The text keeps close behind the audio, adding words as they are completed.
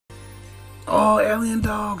Oh, alien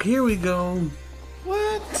dog, here we go.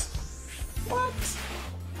 What? What?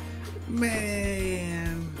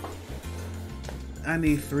 Man. I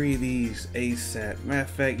need 3 of these ASAP. Matter of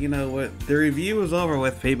fact, you know what? The review is over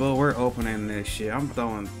with, people. We're opening this shit. I'm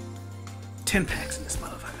throwing 10 packs in this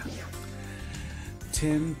motherfucker.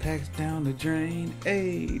 10 packs down the drain.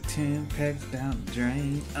 Hey, 10 packs down the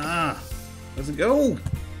drain. Let's go.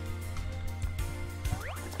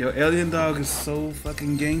 Yo, alien dog is so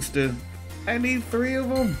fucking gangster. I need 3 of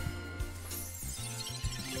them.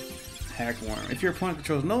 Hackworm. If your opponent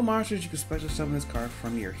controls no monsters, you can special summon this card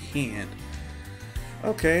from your hand.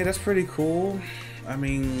 Okay, that's pretty cool. I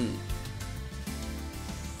mean,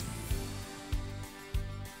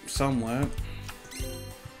 somewhat.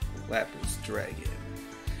 Lapis Dragon.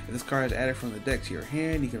 If this card is added from the deck to your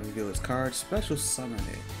hand, you can reveal this card, special summon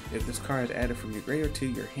it. If this card is added from your graveyard to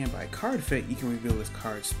your hand by card effect, you can reveal this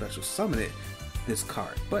card, special summon it, this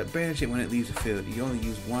card, but banish it when it leaves the field. You only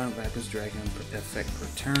use 1 Lapis Dragon effect per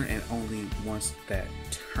turn and only once that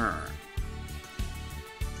turn.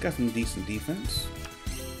 Got some decent defense.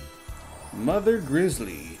 Mother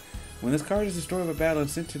Grizzly. When this card is destroyed by battle and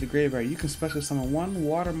sent to the graveyard, you can special summon 1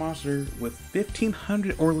 water monster with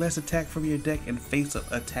 1500 or less attack from your deck and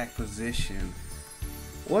face-up attack position.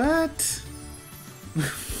 What?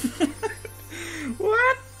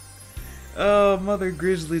 What? Oh, Mother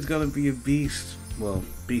Grizzly's gonna be a beast. Well,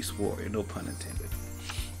 beast warrior, no pun intended.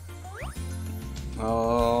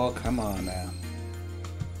 Oh, come on now.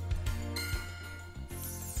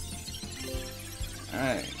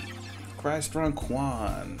 Alright. Crystrong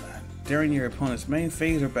Quan. During your opponent's main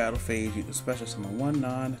phase or battle phase, you can special summon 1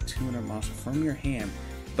 non-tuner monster from your hand,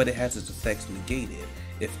 but it has its effects negated,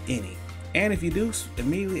 if any. And if you do,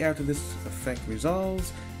 immediately after this effect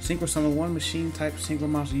resolves, synchro summon 1 machine type synchro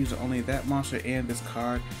monster using only that monster and this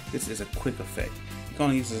card. This is a quick effect. You can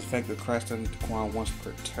only use this effect with Crystrong Quan once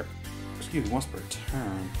per turn. Excuse me, once per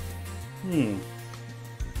turn.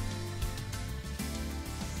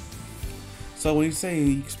 So when you say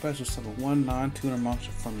you special summon 1 non-tuner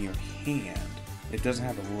monster from your hand, it doesn't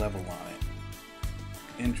have a level on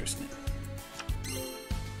it. Interesting.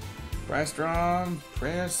 Crystrong,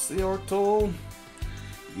 press your tool.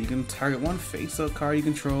 You can target 1 face-up card you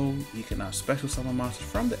control. You can now special summon monsters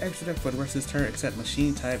from the extra deck for the rest of this turn except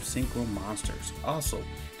machine type synchro monsters. Also,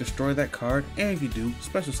 destroy that card, and if you do,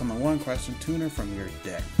 special summon 1 Crystrong tuner from your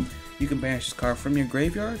deck. You can banish this card from your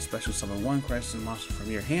graveyard, special summon 1 Crystrong monster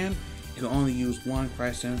from your hand. You can only use 1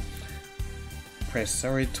 Crystrong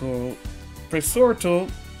Pressorital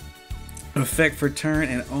effect for turn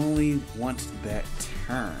and only once that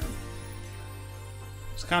turn.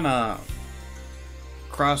 It's kind of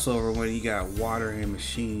crossover when you got water and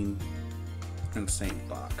machine in the same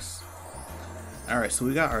box. Alright, so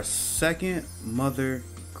we got our second Mother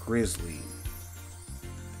Grizzly.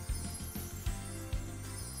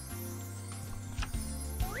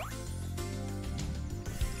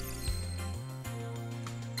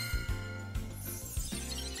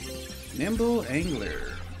 Nimble Angler.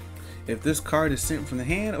 If this card is sent from the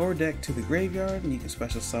hand or deck to the graveyard, you can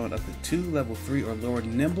special summon up to 2 level 3 or lower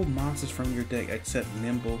nimble monsters from your deck except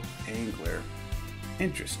Nimble Angler.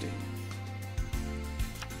 Interesting.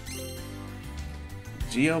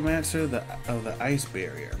 Geomancer of the Ice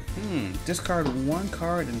Barrier. Discard 1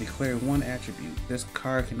 card and declare 1 attribute. This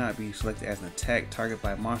card cannot be selected as an attack target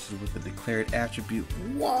by monsters with a declared attribute.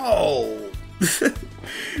 Whoa!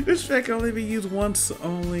 This effect can only be used once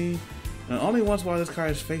only. And only once while this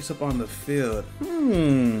card is face up on the field.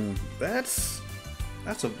 That's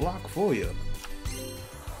a block for you.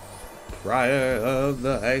 Prior of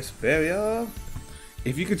the Ice Barrier.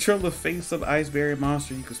 If you control the face up Ice Barrier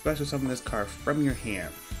monster, you can special summon this card from your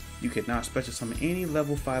hand. You cannot special summon any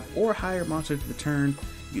level 5 or higher monster to the turn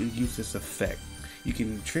you use this effect. You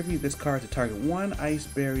can attribute this card to target 1 Ice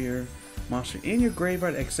Barrier monster in your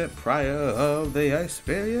graveyard except prior of the Ice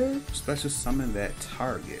Barrier. Special summon that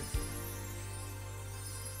target.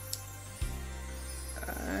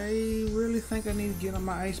 I really think I need to get on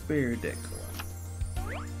my Ice Barrier deck.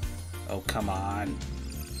 Oh, come on.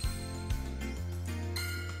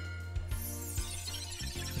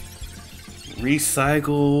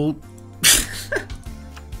 Recycled.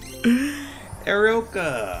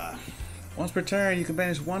 Aeroka. Once per turn, you can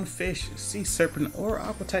banish 1 fish, sea serpent, or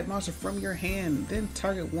aqua type monster from your hand. Then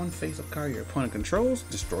target 1 face-up card your opponent controls.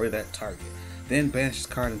 Destroy that target. Then banish this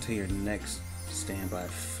card until your next standby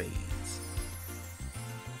phase.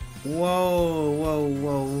 Whoa, whoa,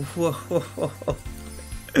 whoa, whoa, whoa.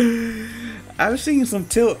 I'm seeing some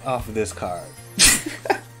tilt off of this card.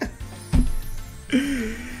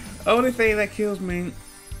 Only thing that kills me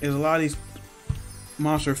is a lot of these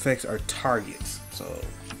monster effects are targets. So,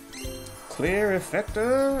 clear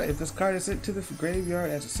effector. If this card is sent to the graveyard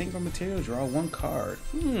as a single material, draw one card.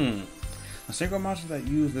 A single monster that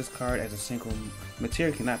uses this card as a single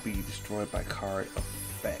material cannot be destroyed by card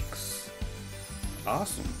effects.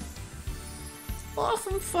 Awesome.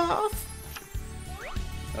 Awesome stuff.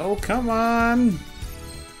 Oh, come on.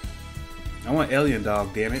 I want Alien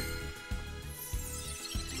Dog, damn it.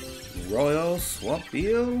 Royal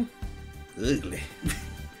Swampiel. Ugly.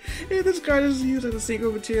 If this card is used as a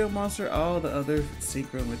synchro material monster, all the other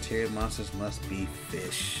synchro material monsters must be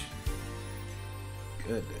fish.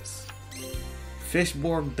 Goodness.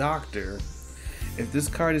 Fishborg Doctor. If this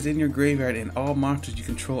card is in your graveyard and all monsters you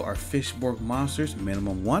control are Fishborg monsters,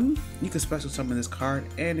 minimum 1, you can special summon this card,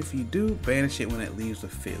 and if you do, banish it when it leaves the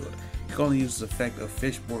field. You can only use the effect of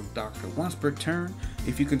Fishborg Doctor once per turn.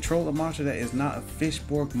 If you control a monster that is not a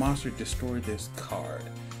Fishborg monster, destroy this card.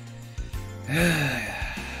 Yeah.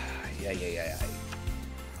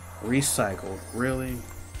 Recycled, really?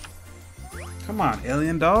 Come on,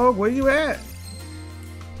 Alien Dog, where you at?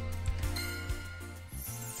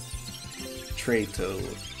 Trade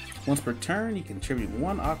Toad. Once per turn, you can contribute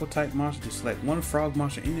one Aqua type monster to select one Frog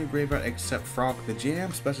monster in your graveyard except Frog the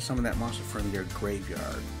Jam. Special summon that monster from your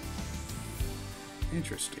graveyard.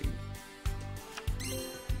 Interesting.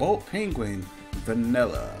 Bolt Penguin.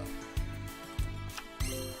 Vanilla.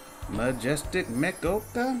 Majestic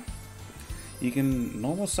Mechoka. You can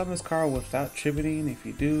normal summon this card without tributing. If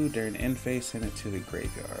you do, during end phase, send it to the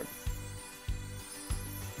graveyard.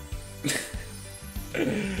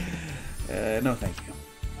 No thank you.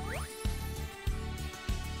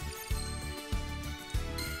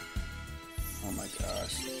 Oh my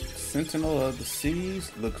gosh. Sentinel of the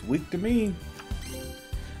Seas looks weak to me.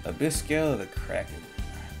 Abyss Scale of the Kraken.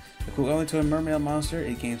 Equal only to a mermaid monster,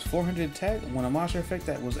 it gains 400 attack. When a monster effect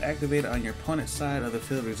that was activated on your opponent's side of the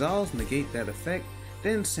field resolves, negate that effect,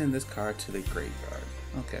 then send this card to the graveyard.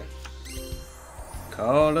 Okay.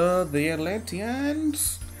 Call of the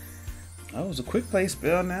Atlanteans. Oh, it's a quick play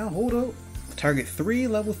spell now. Hold up. Target 3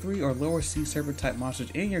 level 3 or lower sea serpent type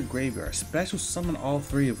monsters in your graveyard. Special summon all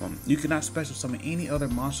 3 of them. You cannot special summon any other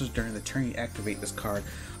monsters during the turn you activate this card.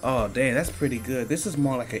 Oh, dang, that's pretty good. This is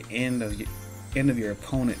more like an end of your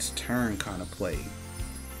opponent's turn kind of play.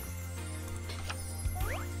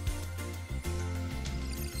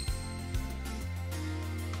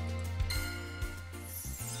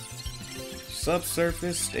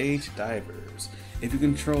 Subsurface Stage Divers. If you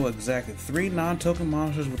control exactly 3 non-token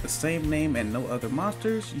monsters with the same name and no other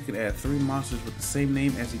monsters, you can add 3 monsters with the same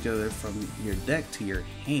name as each other from your deck to your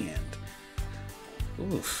hand.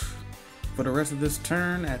 Oof. For the rest of this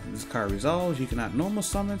turn, after this card resolves, you cannot normal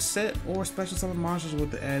summon, set, or special summon monsters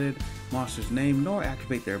with the added monster's name, nor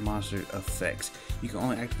activate their monster effects. You can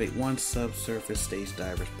only activate 1 subsurface stage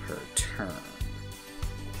divers per turn.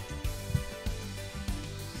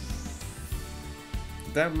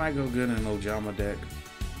 That might go good in an Ojama deck.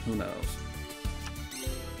 Who knows?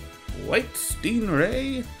 White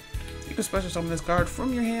Stingray. You can special summon this card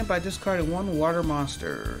from your hand by discarding 1 water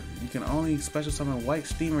monster. You can only special summon White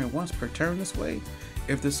Stingray once per turn this way.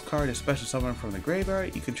 If this card is special summoned from the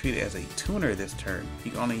graveyard, you can treat it as a tuner this turn.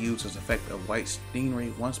 You can only use this effect of White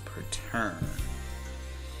Stingray once per turn.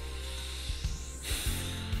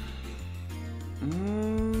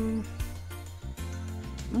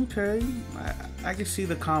 Okay, I can see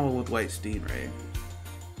the combo with White Stingray.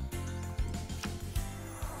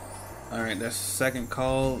 Alright, that's the second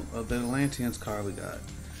call of the Atlanteans card we got.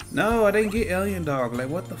 No, I didn't get Alien Dog. Like,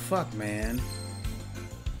 what the fuck, man?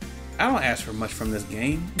 I don't ask for much from this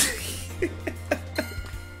game.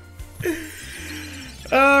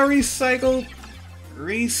 Recycle.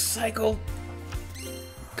 Recycle.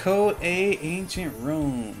 Code A Ancient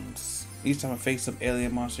Runes. Each time a face-up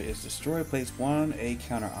alien monster is destroyed, place 1 A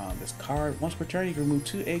counter on this card. Once per turn, you can remove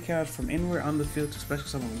 2 A counters from anywhere on the field to special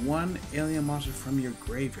summon 1 alien monster from your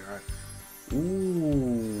graveyard.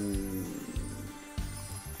 Ooh.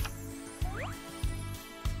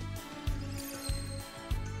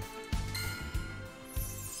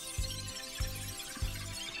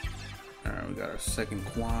 Alright, we got our second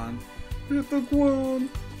Quan. Hit the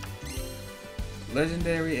Quan!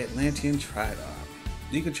 Legendary Atlantean Tridon.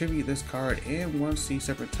 You contribute this card and 1 sea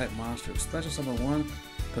separate type monster. Special summon 1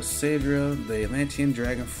 Poseidra, the Atlantean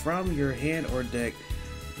Dragon, from your hand or deck.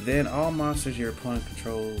 Then all monsters your opponent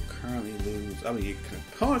controls currently lose. Your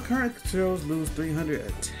opponent currently controls lose 300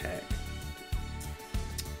 attack.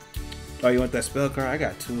 Oh, you want that spell card? I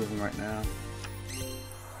got 2 of them right now.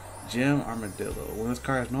 Gem Armadillo. When this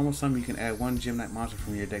card has normal summon, you can add 1 Gem Knight monster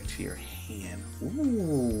from your deck to your hand.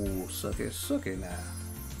 Ooh, suck it now.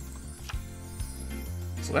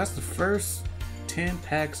 So that's the first 10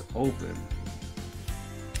 packs open.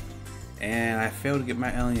 And I failed to get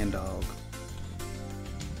my Alien Dog.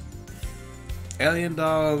 Alien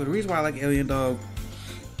Dog, the reason why I like Alien Dog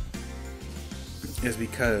is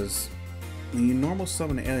because when you normal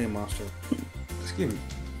summon an alien monster, excuse me,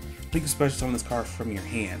 you can special summon this card from your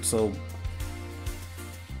hand. So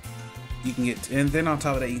you can get, and then on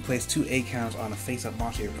top of that, you can place 2 A counters on a face-up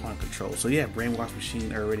monster your opponent controls. So yeah, Brainwash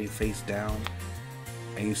Machine already face down,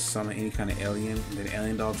 and you summon any kind of alien. And then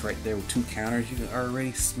Alien Dog's right there with 2 counters. You can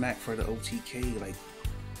already smack for the OTK. Like,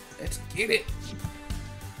 let's get it.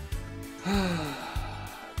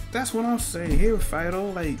 That's what I'm saying here,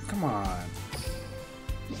 Fido. Like, come on.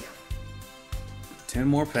 10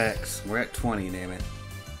 more packs. We're at 20, damn it.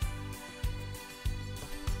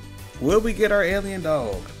 Will we get our Alien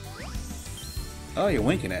Dog? Oh, you're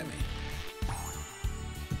winking at me.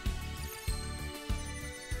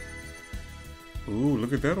 Ooh,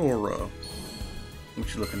 look at that aura.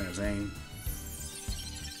 What you looking at, Zane?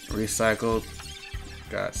 Recycled.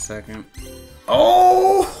 Got second.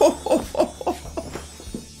 Oh!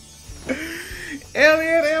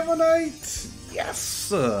 Alien Ammonite! Yes,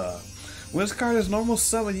 sir! When this card is normal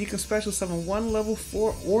summon, you can special summon 1 level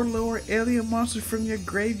 4 or lower alien monster from your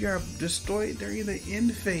graveyard. Destroy it during the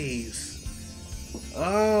end phase.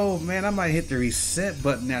 Oh man, I might hit the reset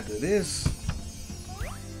button after this.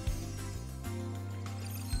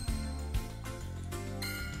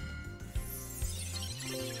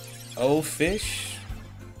 Oh, fish.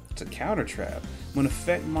 It's a counter trap. When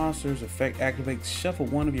effect monsters effect activates, shuffle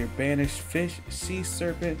one of your banished fish, sea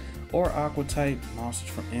serpent, or aqua type monsters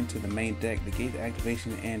from into the main deck, negate the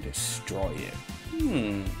activation and destroy it.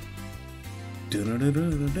 Dun, dun, dun,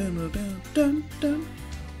 dun, dun, dun, dun, dun.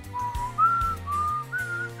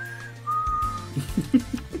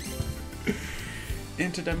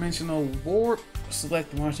 Interdimensional warp.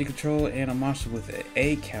 Select the monster you control and a monster with an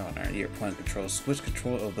A counter your opponent controls. Switch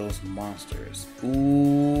control of those monsters.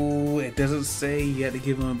 Ooh, it doesn't say you have to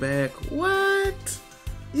give them back. What?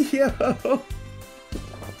 Yo.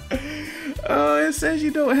 Oh, it says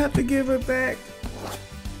you don't have to give it back.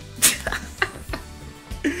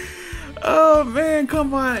 Oh man,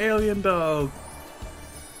 come on, Alien Dog.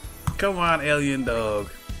 Come on, Alien Dog.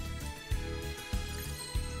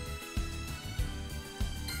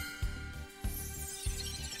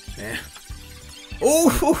 Yeah.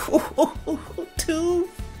 Oh, 2.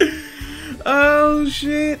 Oh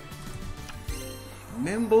shit.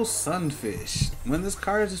 Nimble Sunfish. When this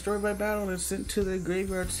card is destroyed by battle and sent to the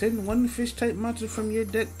graveyard, send 1 fish type monster from your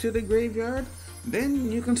deck to the graveyard.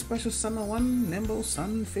 Then you can special summon 1 Nimble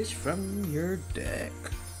Sunfish from your deck.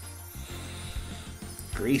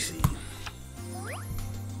 Greasy.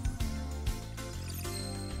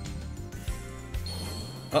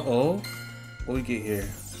 Uh-oh. What we get here?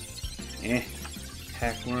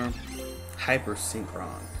 Hackworm. Hyper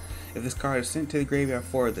Synchron. If this card is sent to the graveyard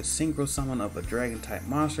for the synchro summon of a dragon type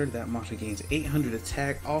monster, that monster gains 800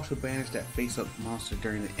 attack. Also banish that face up monster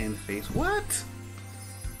during the end phase. What?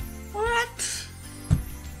 What?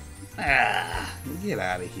 Ah, get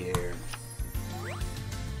out of here.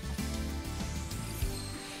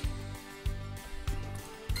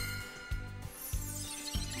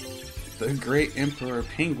 The Great Emperor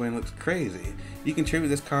Penguin looks crazy. You can tribute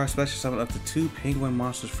this card, special summon up to 2 penguin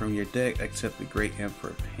monsters from your deck, except the Great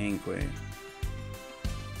Emperor Penguin.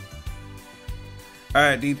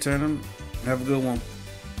 Alright, D-Turnham. Have a good one.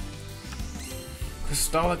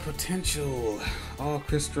 Crystallic Potential. All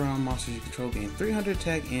Crystron monsters you control gain 300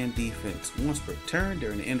 attack and defense. Once per turn,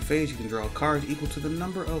 during the end phase, you can draw cards equal to the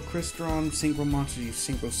number of Crystron synchro monsters you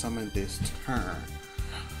synchro summon this turn.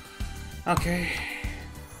 Okay.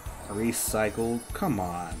 Recycled. Come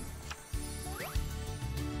on.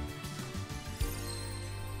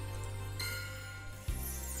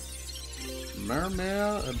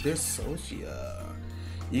 Mermail Abyssocia.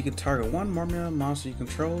 You can target 1 Mermail monster you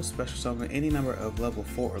control, special summon any number of level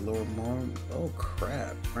 4 or lower more. Oh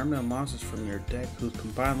crap. Mermail monsters from your deck whose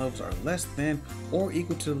combined levels are less than or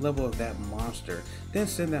equal to the level of that monster. Then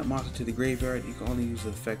send that monster to the graveyard. You can only use the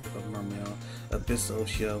effect of Mermail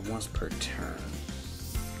Abyssocia once per turn.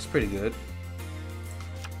 It's pretty good.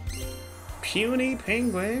 Puny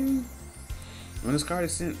Penguin. When this card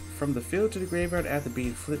is sent from the field to the graveyard after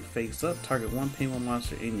being flipped face up, target 1 penguin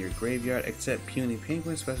monster in your graveyard except Puny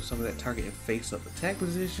Penguin, special summon that target in face up attack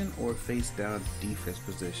position or face down defense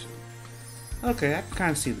position. Okay, I can kind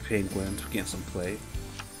of see the penguins getting some play.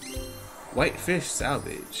 Whitefish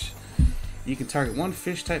Salvage. You can target one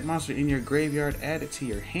fish type monster in your graveyard, add it to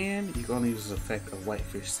your hand. You can only use this effect of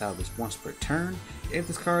Whitefish Salvage once per turn. If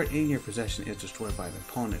this card in your possession is destroyed by an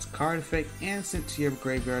opponent's card effect and sent to your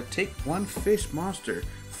graveyard, take one fish monster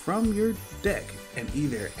from your deck and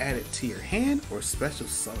either add it to your hand or special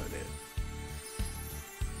summon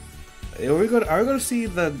it. Are we going to see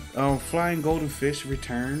the flying golden fish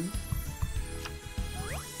return?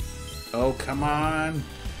 Oh, come on.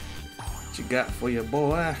 What you got for your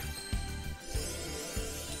boy?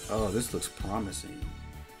 Oh, this looks promising.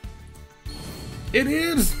 It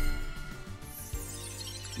is!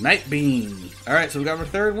 Night Beam. Alright, so we got our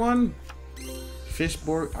third one.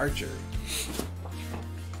 Fishborg Archer.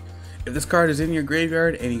 If this card is in your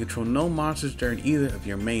graveyard and you control no monsters during either of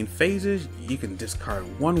your main phases, you can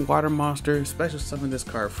discard one water monster, special summon this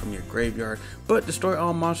card from your graveyard, but destroy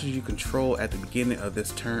all monsters you control at the beginning of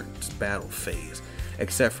this turn's battle phase.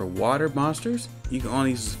 Except for water monsters, you can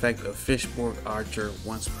only use the effect of Fishborg Archer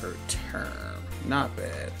once per turn. Not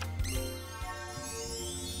bad.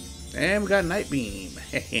 And we got Night Beam.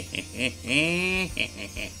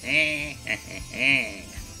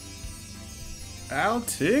 I'll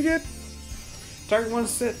take it. Target one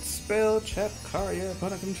set spell trap card your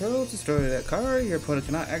opponent controls. Destroy that card. Your opponent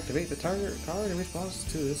cannot activate the target card in response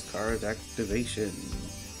to this card's activation.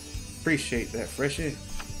 Appreciate that, Freshie.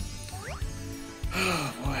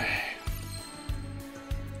 Oh boy.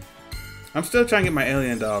 I'm still trying to get my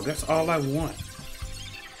alien dog. That's all I want.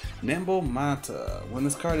 Nimble Manta. When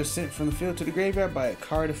this card is sent from the field to the graveyard by a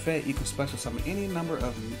card effect, you can special summon any number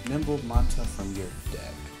of Nimble Manta from your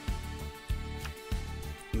deck.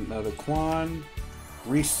 Another Quan.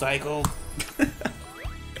 Recycle.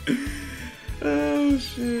 Oh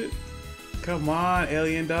shit. Come on,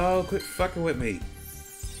 alien dog. Quit fucking with me.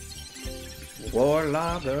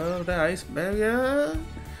 Warlock of the Ice Barrier.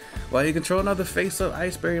 While you control another face-up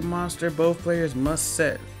Ice Barrier monster, both players must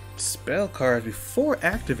set spell cards before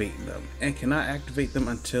activating them and cannot activate them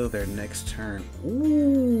until their next turn.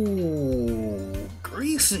 Ooh,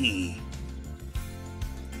 greasy.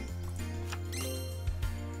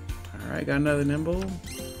 Alright, got another Nimble.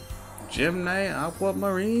 Gem Knight,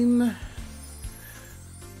 Aquamarine.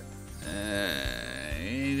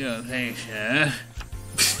 You don't think so?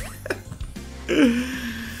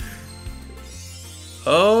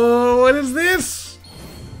 Oh, what is this?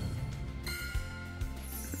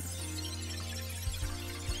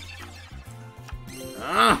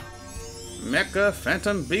 Mecha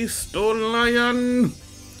Phantom Beast Lion.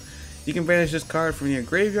 You can banish this card from your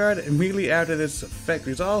graveyard. Immediately after this effect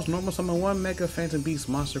resolves, normal summon one Mecha Phantom Beast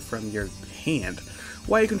monster from your hand.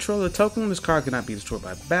 While you control the token, this card cannot be destroyed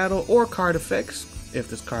by battle or card effects. If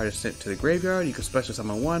this card is sent to the graveyard, you can special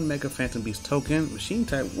summon one Mecha Phantom Beast token, machine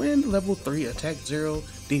type, wind, level 3, attack 0,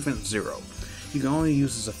 defense 0. You can only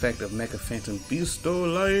use this effect of Mecha Phantom Beast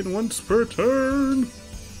Lion once per turn.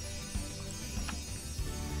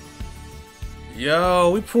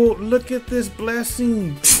 Yo, we pulled, look at this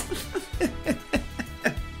blessing.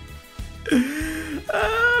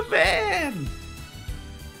 Oh man.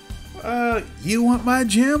 You want my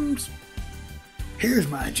gems? Here's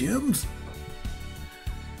my gems.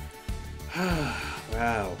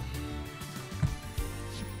 Wow.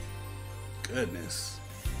 Goodness.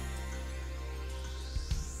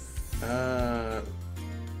 Let's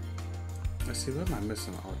see, what am I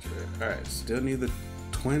missing? Ultra. Alright, still need the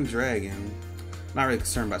Twin Dragon. Not really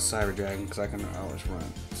concerned about Cyber Dragon because I can always run.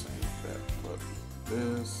 Same that. Look,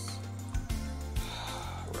 this.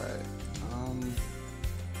 Right.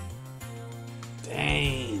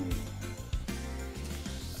 Dang.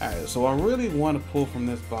 Alright, so I really want to pull from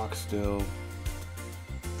this box still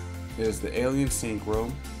is the Alien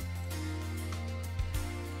Synchro,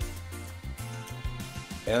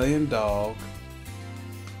 Alien Dog,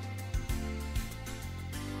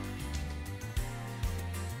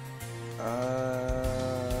 I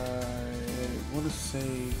want to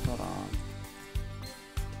say, hold on,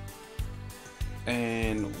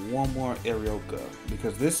 and one more Arioka,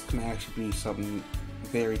 because this can actually be something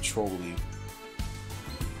very trolly.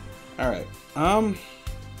 Alright, I'm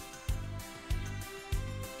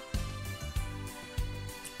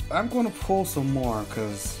gonna pull some more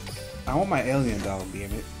because I want my alien dog,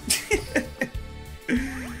 damn it.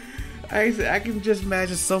 I can just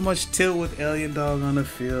imagine so much tilt with alien dog on the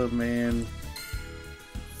field, man.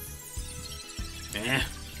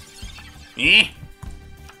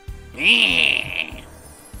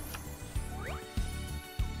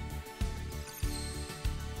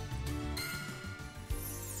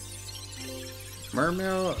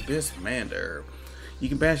 Mermail Abyssmander. You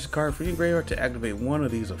can banish a card from your graveyard to activate one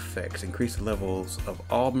of these effects. Increase the levels of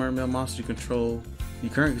all Mermail monsters you control You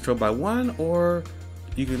currently control by 1, or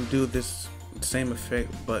you can do this same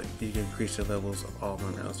effect, but you can increase the levels of all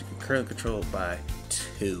mermails. You can currently control by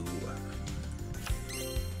 2.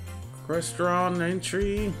 Crystron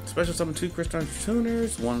entry. Special summon 2 Crystron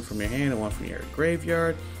tuners, 1 from your hand and 1 from your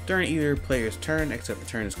graveyard. During either player's turn, except the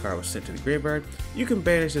turn this card was sent to the graveyard, you can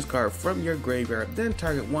banish this card from your graveyard, then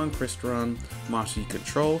target 1 Crystron monster you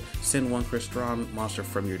control. Send 1 Crystron monster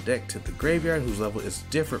from your deck to the graveyard whose level is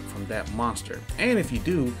different from that monster. And if you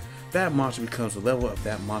do, that monster becomes the level of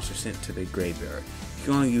that monster sent to the graveyard. You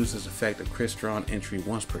can only use this effect of Crystron entry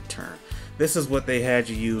once per turn. This is what they had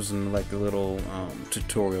you use in like the little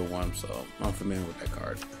tutorial one, so I'm familiar with that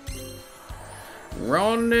card.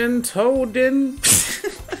 Ronin Toadin.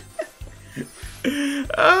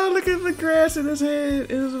 Oh, look at the grass in his head,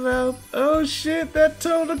 in his mouth. Oh shit, that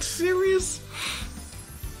toad looks serious.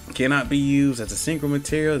 Cannot be used as a synchro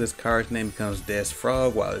material. This card's name becomes Death's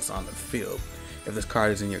Frog while it's on the field. If this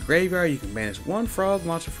card is in your graveyard, you can banish 1 frog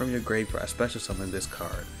monster from your graveyard. Special summon this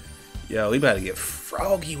card. Yo, we about to get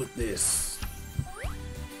froggy with this.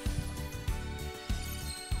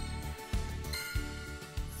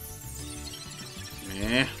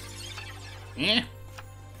 Yeah.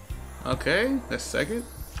 Okay, that's second.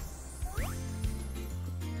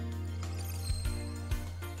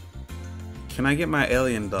 Can I get my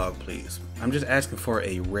alien dog, please? I'm just asking for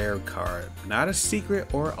a rare card. Not a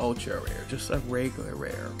secret or ultra rare, just a regular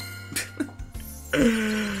rare.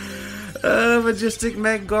 Majestic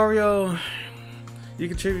Maggorio. You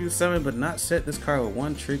can tribute summon, but not set this card with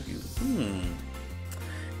 1 tribute.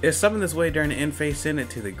 If summoned this way during the end phase, send it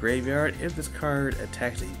to the graveyard. If this card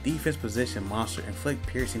attacks a defense position monster, inflict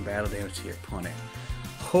piercing battle damage to your opponent.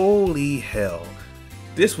 Holy hell.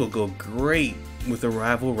 This will go great with the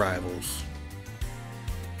rival rivals.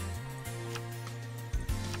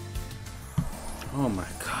 Oh my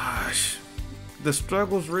gosh. The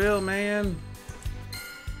struggle's real, man.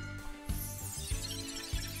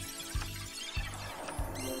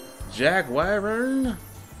 Jack Wyvern.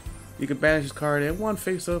 You can banish this card and 1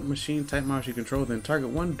 face-up machine type monster you control, then target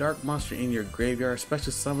 1 dark monster in your graveyard.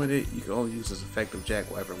 Special summon it. You can only use this effect of Jack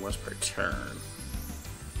Wyvern once per turn.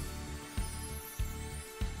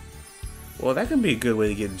 Well, that can be a good way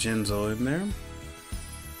to get Genzo in there.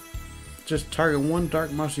 Just target 1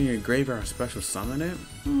 dark monster in your graveyard and special summon it.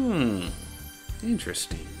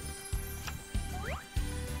 Interesting.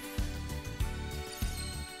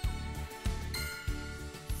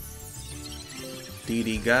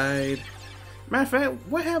 DD Guide. Matter of fact,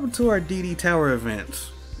 what happened to our DD Tower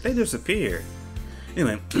events? They disappeared.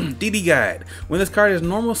 Anyway, DD Guide. When this card is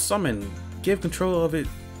normal summon, give control of it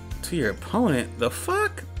to your opponent. The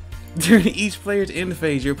fuck? During each player's end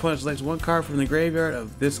phase, your opponent selects 1 card from the graveyard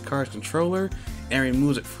of this card's controller and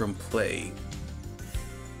removes it from play.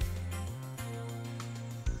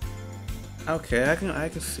 Okay, I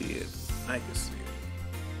can see it. I can see it.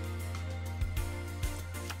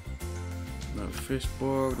 Another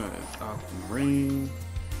Fishborg, another Aquamarine.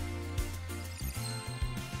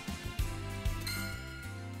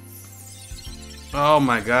 Oh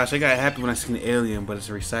my gosh, I got happy when I seen Alien, but it's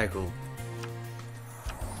recycled.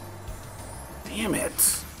 Damn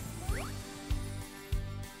it.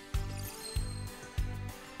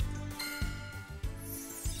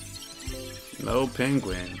 No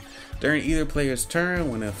penguin. During either player's turn,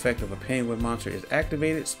 when the effect of a penguin monster is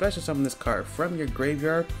activated, special summon this card from your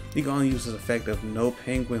graveyard. You can only use this effect of no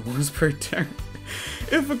penguin once per turn.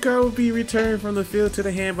 If a card will be returned from the field to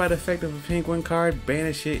the hand by the effect of a penguin card,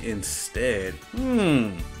 banish it instead.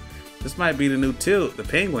 This might be the new tilt. The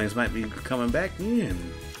penguins might be coming back in.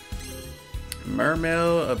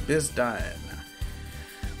 Mermail Abyss Dive.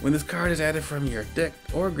 When this card is added from your deck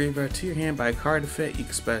or graveyard to your hand by a card effect, you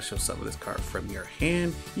can special summon this card from your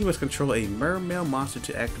hand. You must control a mermail monster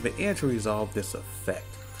to activate and to resolve this effect.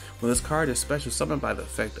 When this card is special summoned by the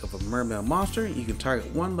effect of a mermail monster, you can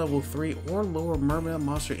target 1 level 3 or lower mermail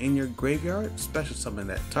monster in your graveyard, special summon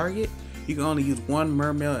that target. You can only use 1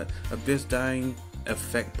 mermail abyss dying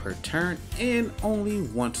effect per turn and only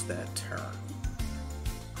once that turn.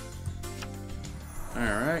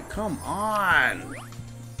 Alright, come on!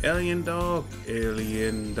 Alien dog,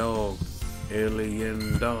 alien dog,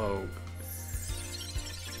 alien dog.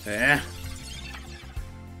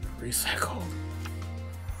 Recycled.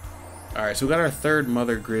 Alright, so we got our 3rd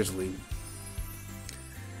Mother Grizzly.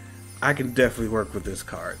 I can definitely work with this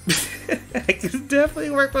card. I can definitely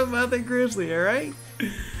work with Mother Grizzly, alright?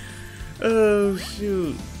 Oh,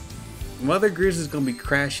 shoot. Mother Grizzly is going to be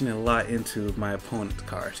crashing a lot into my opponent's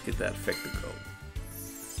cards to get that effect to go.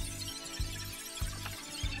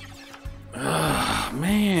 Oh,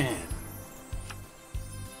 man.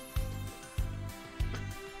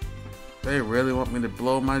 They really want me to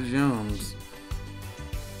blow my gems.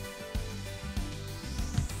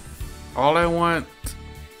 All I want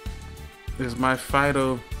is my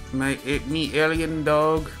Fido, me alien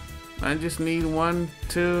dog. I just need 1,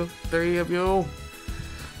 2, 3 of you,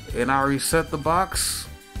 and I'll reset the box.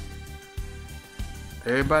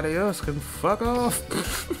 Everybody else can fuck off.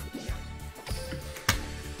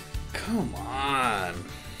 Come on.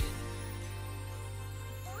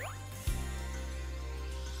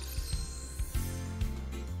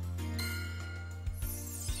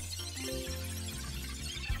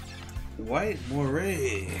 White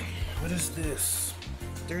Moray. What is this?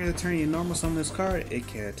 During the turn you normal summon this card, it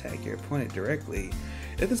can attack your opponent directly.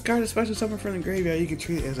 If this card is special summoned from the graveyard, you can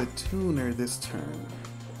treat it as a tuner this turn.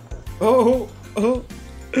 Oh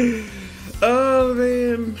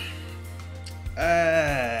man.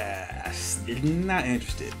 Not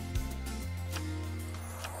interested.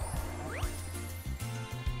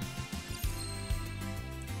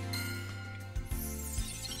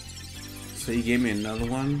 So you gave me another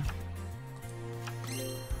one.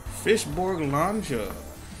 Fishborg Launcher.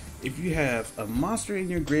 If you have a monster in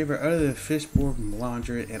your graveyard other than Fishborg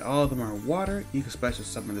Launcher and all of them are water, you can special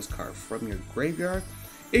summon this card from your graveyard.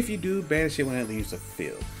 If you do, banish it when it leaves the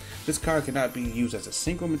field. This card cannot be used as a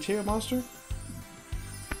single material monster.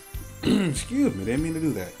 Excuse me, didn't mean to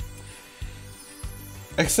do that.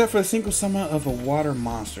 Except for a single summon of a water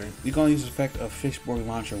monster. You're going to use the effect of Fishborg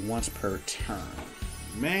Launcher once per turn.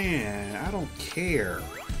 Man, I don't care.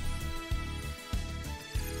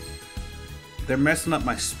 They're messing up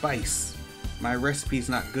my spice. My recipe's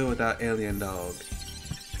not good without alien dog.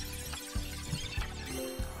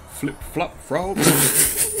 Flip flop frog. What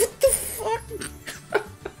the fuck?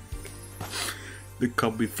 They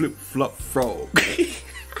call me flip flop frog.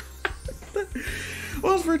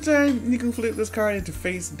 Once per turn, you can flip this card into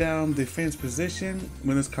face down defense position.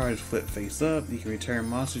 When this card is flipped face up, you can return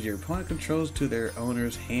monsters your opponent controls to their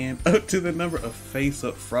owner's hand up to the number of face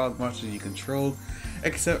up frog monsters you control,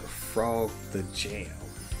 except Frog the Jam.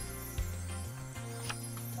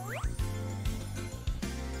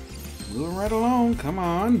 Moving right along, come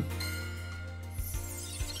on.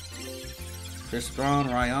 Crystron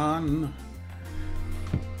Ryan.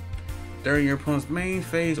 During your opponent's main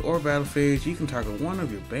phase or battle phase, you can target one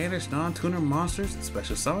of your banished non-tuner monsters,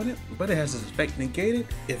 special summon it, but it has its effect negated,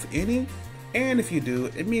 if any, and if you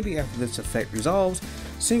do, immediately after this effect resolves,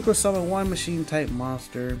 synchro summon one machine type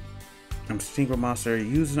monster, synchro monster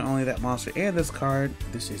using only that monster and this card.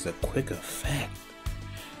 This is a quick effect.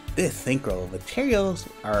 This synchro materials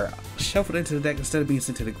are shuffled into the deck instead of being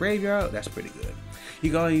sent to the graveyard. That's pretty good.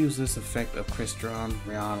 You gotta use this effect of Crystron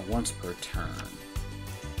Ryan once per turn.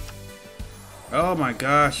 Oh my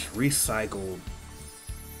gosh, recycled.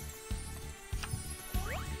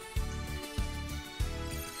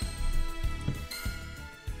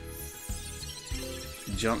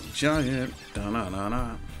 Jump Giant.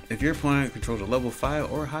 Da-na-na-na. If your opponent controls a level 5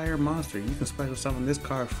 or higher monster, you can special summon this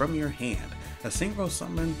card from your hand. A synchro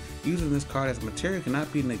summon using this card as a material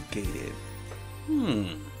cannot be negated.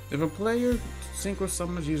 If a player synchro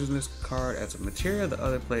summons using this card as a material, the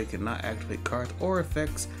other player cannot activate cards or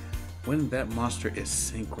effects when that monster is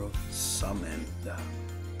synchro summoned.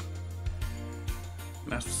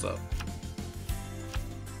 That's what's up.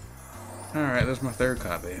 Alright, that's my third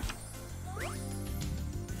copy.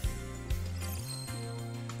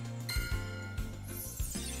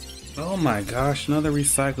 Oh my gosh, another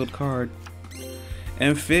recycled card.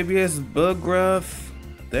 Amphibious Buggruff.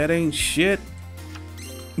 That ain't shit.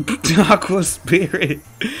 Aqua Spirit.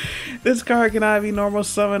 This card cannot be normal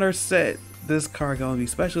summon or set. This card can only be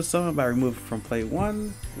special summoned by removing from play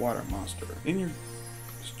one water monster in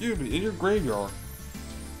your graveyard.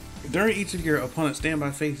 During each of your opponent's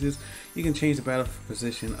standby phases, you can change the battle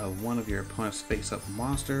position of one of your opponent's face-up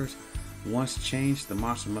monsters. Once changed, the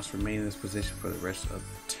monster must remain in this position for the rest of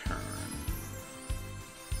the turn.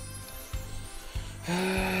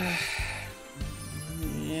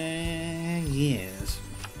 Yes.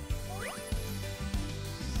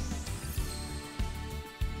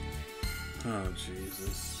 Oh,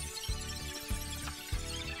 Jesus.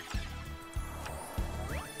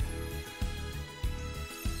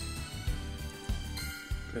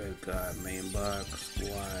 Good God, main box.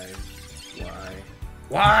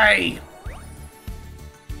 Why?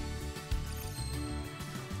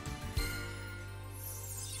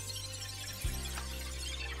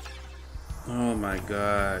 Oh my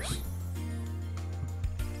gosh.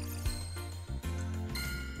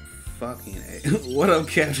 Fucking A. What up,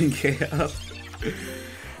 Captain Chaos?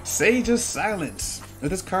 Sage of Silence. If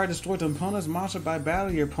this card destroys the opponent's monster by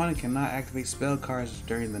battle, your opponent cannot activate spell cards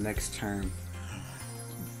during the next turn.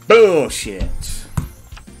 Bullshit.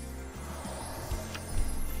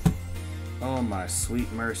 Oh my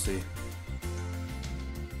sweet mercy.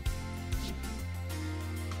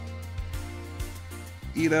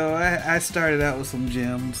 You know, I started out with some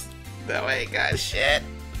gems. That ain't got shit.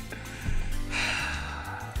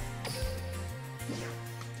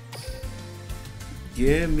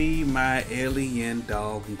 Give me my alien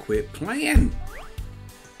dog and quit playing.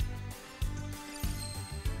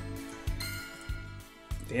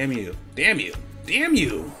 Damn you. Damn you. Damn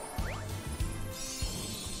you.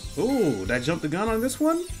 Ooh, did I jump the gun on this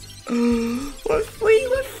one? What fleet?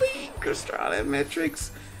 What fleet? Castrata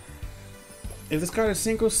metrics. If this card is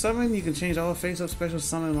synchro summon, you can change all face-up special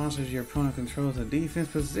summon monsters your opponent controls in defense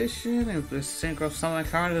position. If this synchro summon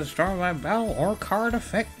card is destroyed by battle or card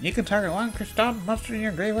effect, you can target one crystal monster in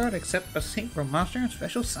your graveyard except a synchro monster and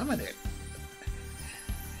special summon it.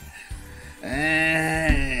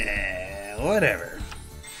 Whatever.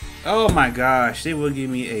 Oh my gosh, they will give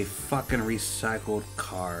me a fucking recycled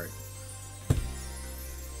card.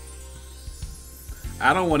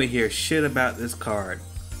 I don't want to hear shit about this card.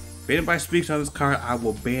 If anybody speaks on this card, I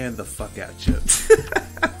will ban the fuck out you.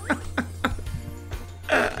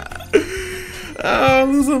 Oh,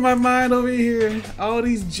 I'm losing my mind over here. All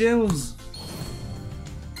these gems.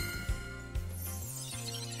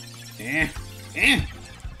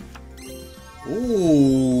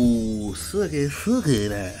 Ooh, suck it.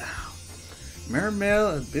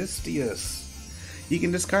 Mermail Abystius. You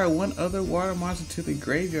can discard one other water monster to the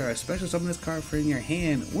graveyard. Special summon this card from your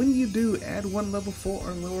hand. When you do, add one level 4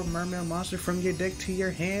 or lower Mermail monster from your deck to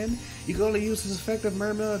your hand. You can only use this effect of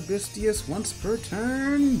Mermail Abystius once per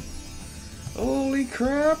turn. Holy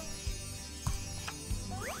crap.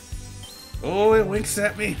 Oh, it winks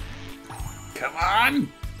at me. Come on.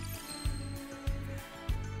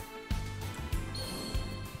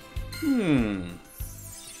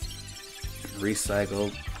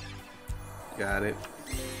 Recycled. Got it.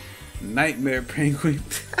 Nightmare Penguin.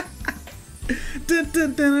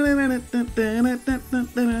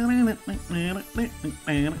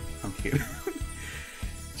 I'm kidding.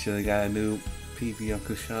 Chili got a new PV on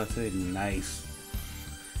Kushate. Nice.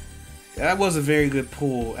 That was a very good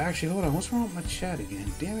pull. Actually, hold on. What's wrong with my chat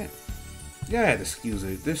again? Damn it. Yeah, I had to excuse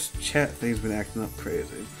it. This chat thing's been acting up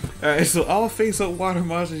crazy. Alright, so all face-up water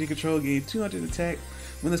monsters you control gain 200 attack.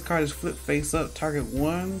 When this card is flipped face up, target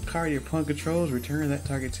one card your opponent controls, return that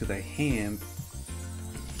target to the hand.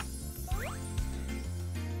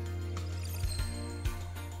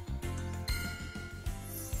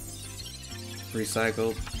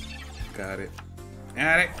 Recycled. Got it.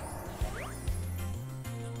 Got it.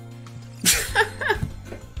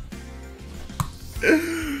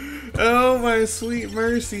 Oh my sweet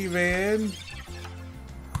mercy, man.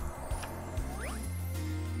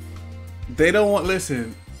 They don't want,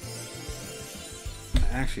 listen.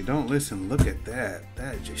 Actually, don't listen. Look at that.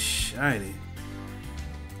 That is just shiny.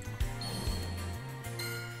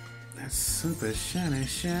 That's super shiny,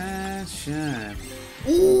 shine.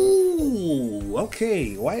 Ooh,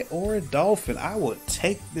 okay. White Aura Dolphin. I will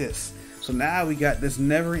take this. So now we got this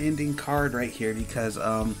never-ending card right here because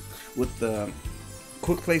with the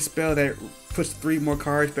quick play spell that puts 3 more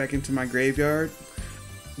cards back into my graveyard,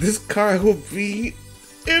 this card will be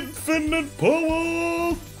infinite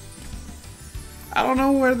power. I don't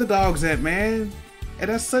know where the dog's at, man. And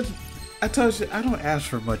that's such, I told you, I don't ask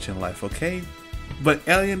for much in life, okay? But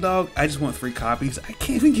Alien Dog, I just want 3 copies. I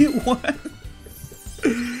can't even get one.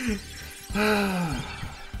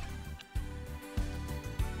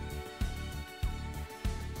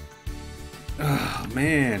 Oh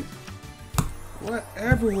man.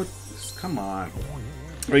 Whatever with this, come on.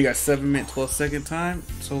 We got 7-minute 12-second time.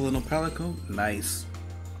 Solo no Palico. Nice.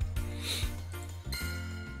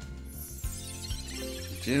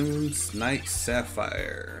 Gems, Knight,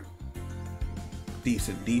 Sapphire.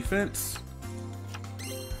 Decent defense.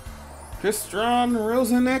 Crystron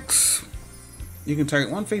Rosenex. You can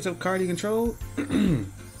target one face-up card you control.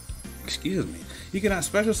 Excuse me. You cannot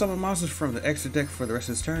special summon monsters from the extra deck for the rest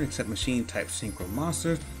of this turn except machine type synchro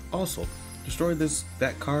monsters. Also, destroy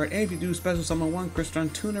that card, and if you do special summon one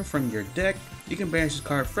Crystron Tuner from your deck, you can banish this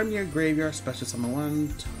card from your graveyard, special summon one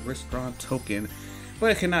Crystron token,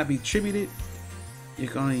 but it cannot be tributed. You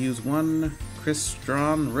can only use one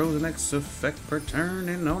Crystron Rosenex effect per turn,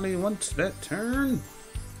 and only once that turn.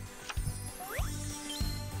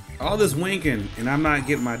 All this winking, and I'm not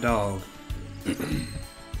getting my dog.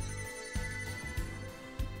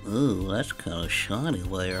 Ooh, that's kind of shiny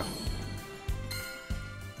there.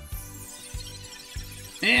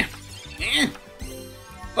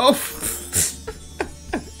 Oh.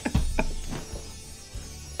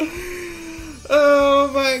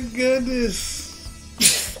 Oh my my goodness.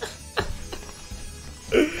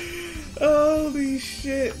 Holy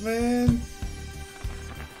shit, man.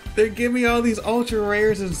 They're giving me all these ultra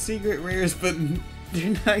rares and secret rares, but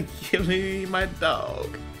they're not giving me my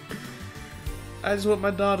dog. I just want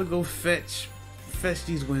my dog to go fetch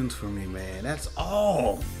these wins for me, man. That's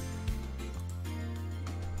all.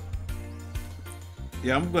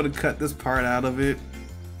 Yeah, I'm gonna cut this part out of it.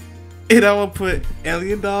 And I will put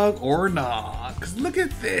alien dog or nah. Cause look at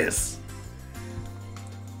this.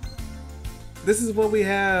 This is what we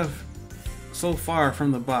have so far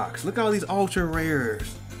from the box. Look at all these ultra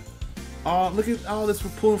rares. Look at all this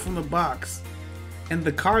we're pulling from the box. And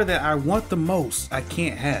the card that I want the most, I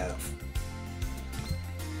can't have.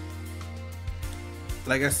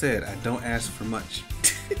 Like I said, I don't ask for much.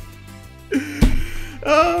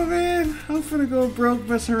 Oh man, I'm finna go broke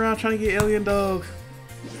messing around trying to get alien dog.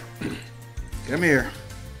 Come here.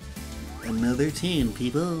 Another 10,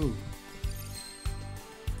 people.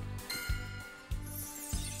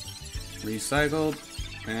 Recycled.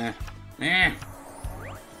 Eh.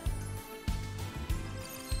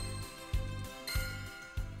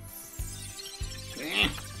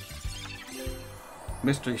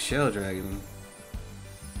 Mystery Shell Dragon.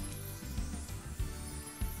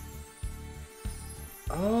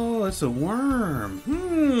 Oh, it's a worm.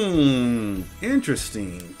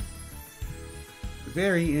 Interesting.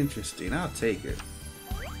 Very interesting. I'll take it.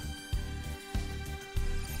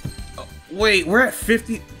 Oh, wait, we're at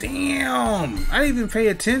 50. Damn! I didn't even pay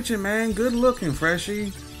attention, man. Good looking,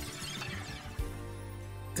 Freshie.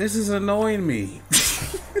 This is annoying me.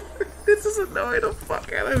 This is annoying the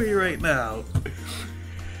fuck out of me right now.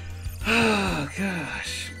 Oh,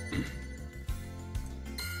 gosh.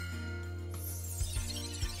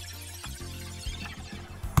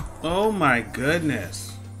 Oh my goodness.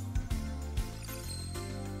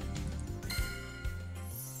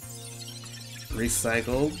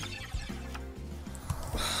 Recycled.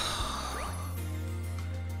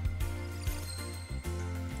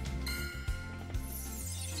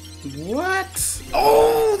 What?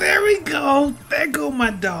 Oh, there we go. There go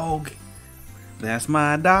my dog. That's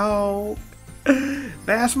my dog.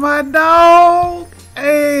 That's my dog.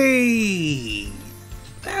 Hey.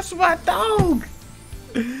 That's my dog.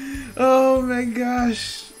 Oh my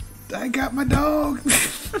gosh. I got my dog.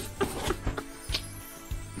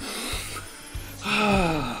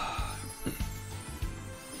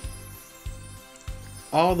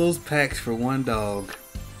 All those packs for one dog.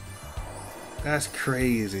 That's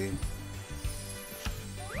crazy.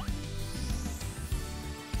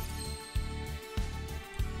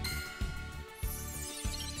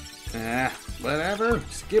 Whatever.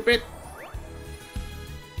 Skip it.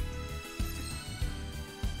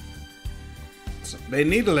 They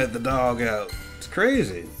need to let the dog out. It's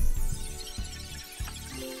crazy.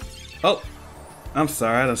 Oh, I'm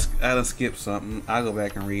sorry. I done skipped something. I'll go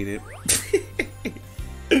back and read it.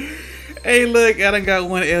 Hey, look, I done got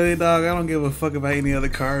one alien dog. I don't give a fuck about any other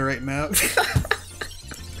card right now.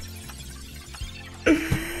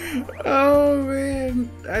 Oh man,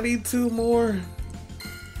 I need 2 more.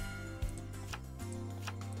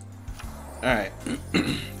 Alright,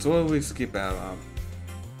 so what do we skip out on?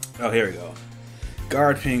 Oh, here we go.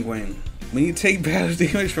 Guard Penguin. When you take battle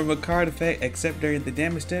damage from a card effect, except during the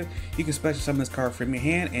damage step, you can special summon this card from your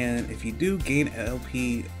hand, and if you do, gain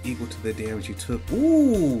LP equal to the damage you took.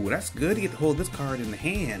 Ooh, that's good. You get to hold this card in the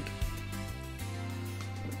hand.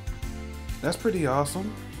 That's pretty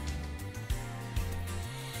awesome.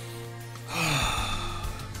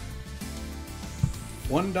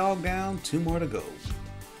 One dog down, 2 more to go.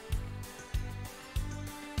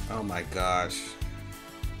 Oh my gosh.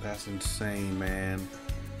 That's insane, man.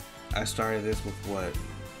 I started this with what?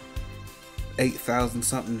 8,000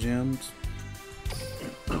 something gems?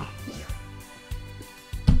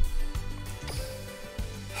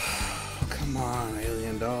 Come on,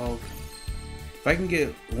 alien dog.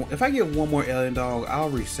 If I get one more alien dog, I'll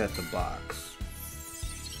reset the box.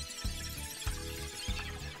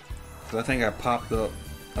 Cause I think I popped up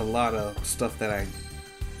a lot of stuff that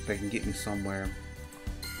can get me somewhere.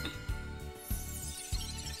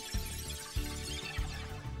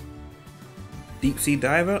 Deep Sea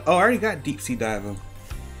Diver? Oh, I already got Deep Sea Diver.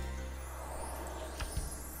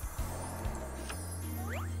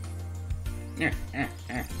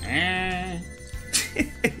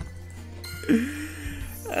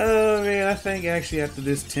 Oh man, I think actually after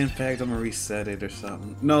this 10 packs I'm gonna reset it or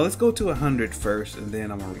something. No, let's go to 100 first and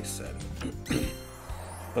then I'm gonna reset it.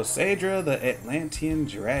 Poseidra the Atlantean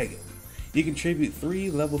Dragon. You contribute 3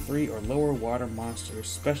 level 3 or lower water monsters.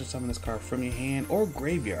 Special summon this card from your hand or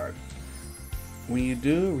graveyard. When you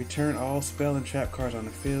do, return all spell and trap cards on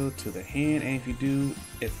the field to the hand, and if you do,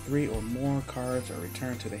 if 3 or more cards are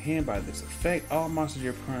returned to the hand by this effect, all monsters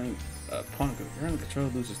your opponent currently control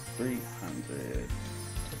loses 300.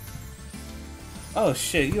 Oh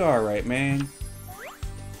shit, you alright, man.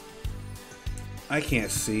 I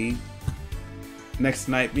can't see. Next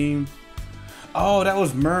Night Beam. Oh, that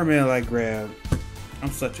was Mermaid I grabbed.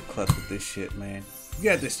 I'm such a klutz with this shit, man. You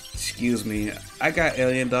got this, excuse me. I got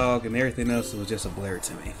Alien Dog and everything else was just a blur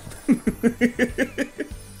to me.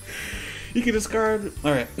 You can discard,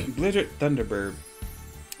 alright, Blizzard Thunderbird.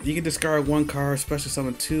 You can discard 1 card, special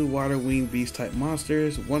summon 2 Water Winged Beast type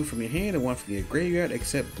monsters, 1 from your hand and 1 from your graveyard,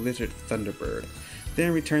 except Blizzard Thunderbird.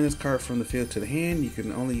 Then return this card from the field to the hand. You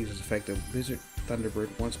can only use this effect of Blizzard Thunderbird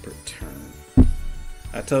once per turn.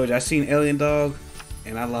 I told you, I seen Alien Dog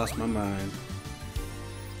and I lost my mind.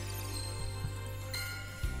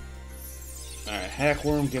 Alright,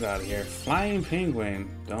 Hackworm, get out of here. Flying Penguin,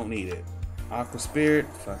 don't need it. Aqua Spirit,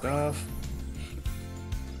 fuck off.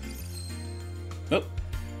 Nope.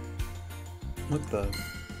 What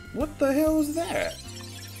the hell is that?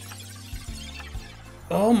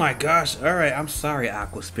 Oh my gosh, alright, I'm sorry,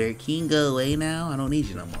 Aqua Spirit. Can you go away now? I don't need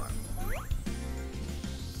you no more.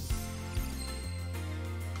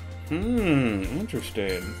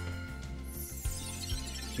 Interesting.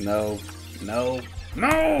 No.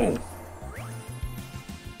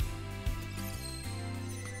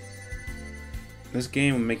 This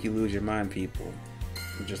game will make you lose your mind, people.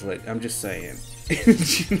 I'm just saying. In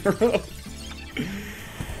general.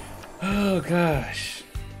 Oh gosh.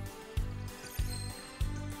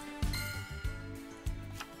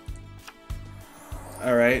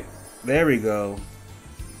 Alright. There we go.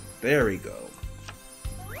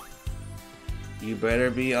 You better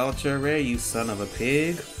be ultra rare, you son of a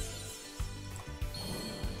pig.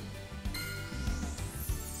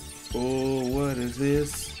 Oh, what is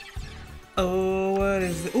this? Oh, what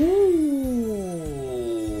is this? Ooh.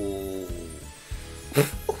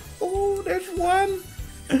 Oh, there's one.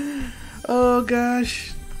 Oh,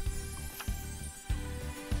 gosh.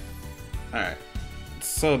 Alright.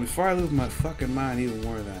 So, before I lose my fucking mind even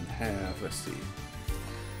more than half, let's see.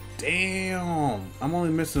 Damn. I'm only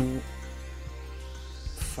missing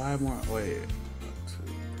 5 more. Wait. 1,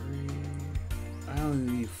 2, 3. I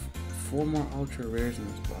only need 4 more ultra rares in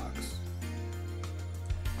this box.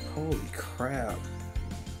 Holy crap.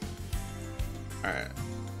 Alright.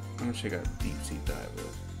 I'm gonna check out Deep Sea Diver.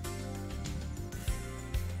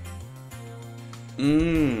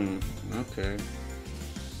 Okay.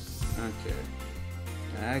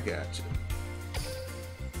 I got you.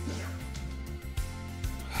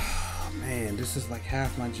 Oh, man, this is like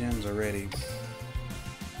half my gems already.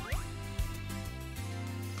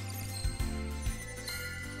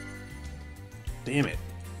 Damn it.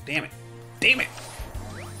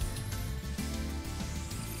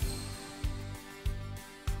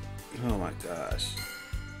 Oh my gosh.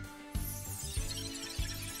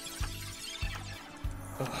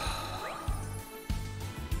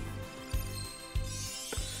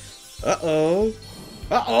 Uh-oh.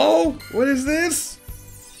 What is this?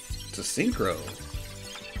 It's a synchro.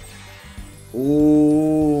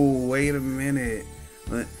 Ooh, wait a minute.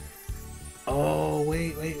 Oh,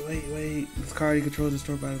 wait. This card you control is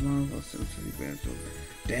destroyed by the monster.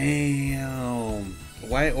 Damn.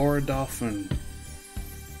 White Aura Dolphin.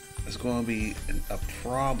 It's going to be a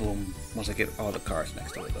problem once I get all the cards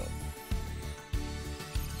next to it, though.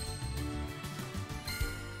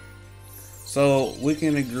 So, we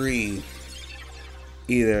can agree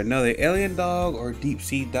either another Alien Dog or Deep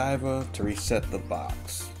Sea Diver to reset the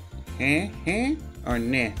box. Or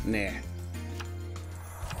nah.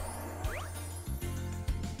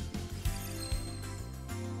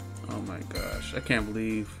 Oh my gosh, I can't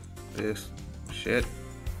believe this shit.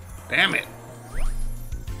 Damn it!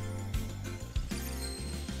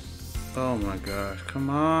 Oh my gosh, come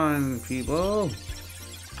on, people!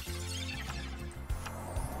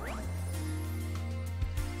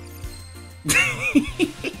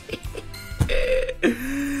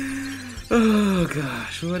 Oh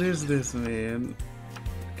gosh, what is this, man?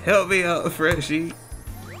 Help me out, Freshie.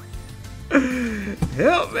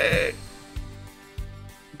 Help me!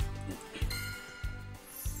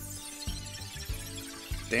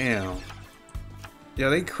 Damn. Yo,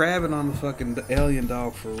 they crabbing on the fucking Alien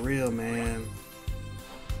Dog for real, man.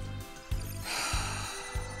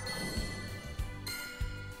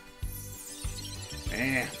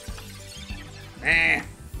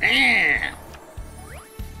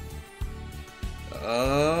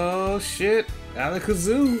 Oh shit!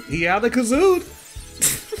 Alakazoo! He Alakazooed!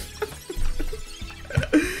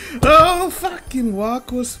 Oh fucking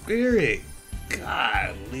Aqua Spirit!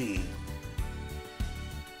 Golly.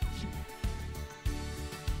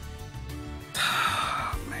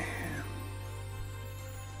 Oh, man.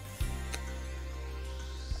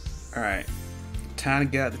 Alright. Time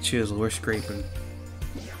to get out the chisel. We're scraping.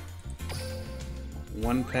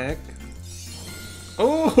 One pack.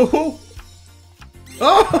 Oh!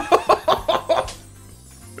 Oh!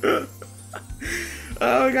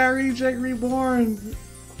 Oh, we got Reject Reborn.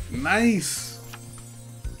 Nice.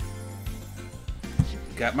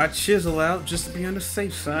 Got my chisel out just to be on the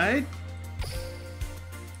safe side.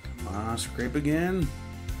 Come on, scrape again.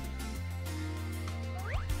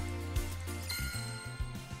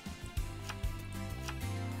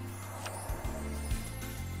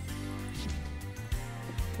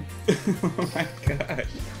 Oh my god.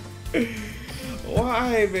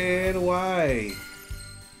 Why, man? Why?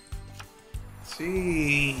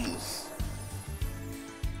 Jeez.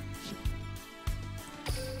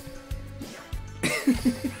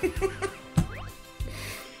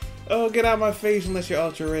 Oh, get out of my face unless you're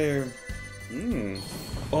ultra rare.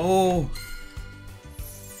 Oh.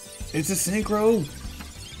 It's a synchro.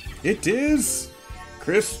 It is.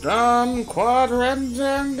 Christian Quadrant.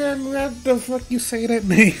 What the fuck you say that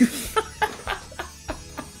name?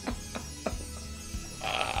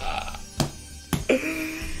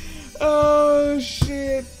 Oh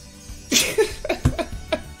shit.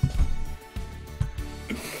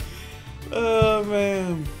 Oh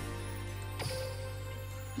man.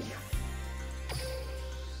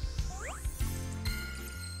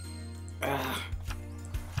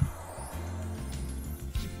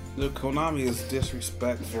 Look, Konami is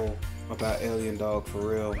disrespectful about Alien Dog for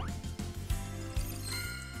real.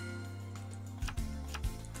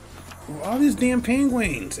 All these damn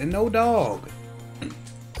penguins and no dog.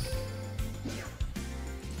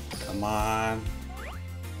 Come on.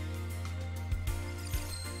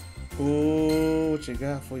 Ooh, what you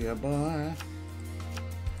got for your boy?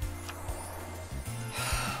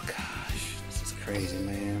 Oh gosh, this is crazy,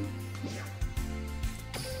 man.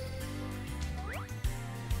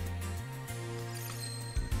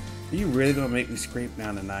 Are you really gonna make me scrape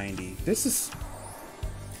down to 90? This is...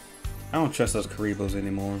 I don't trust those Karibos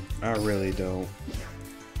anymore. I really don't.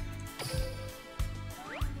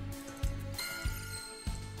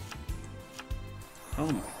 Oh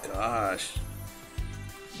my gosh.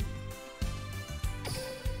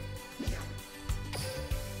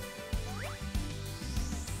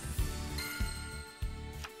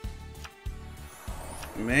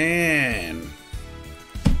 Man.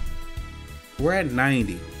 We're at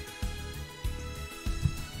 90.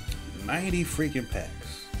 90 freaking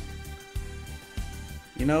packs.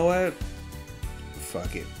 You know what?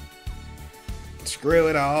 Fuck it. Screw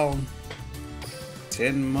it all.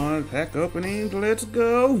 10-month pack openings. Let's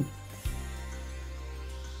go.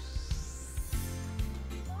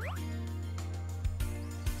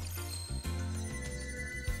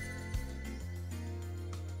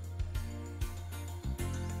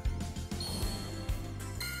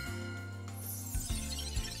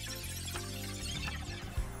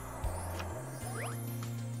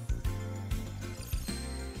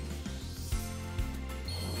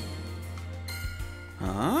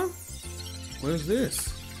 Huh? What is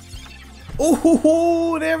this?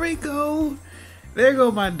 Oh, there we go. There go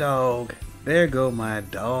my dog. There go my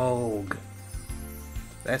dog.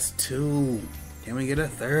 That's 2. Can we get a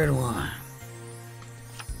 3rd one?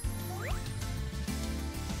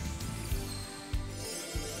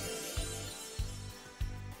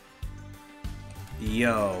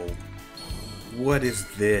 Yo. What is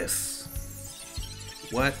this?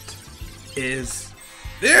 What is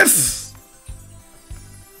this?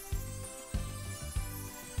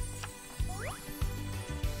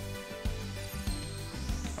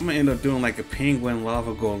 I'm gonna end up doing like a penguin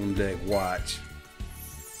lava golem deck, watch.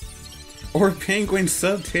 Or penguin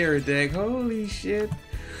sub-terror deck, holy shit.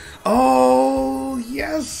 Oh,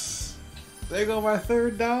 yes! There go my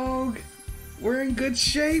 3rd dog. We're in good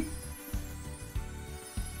shape.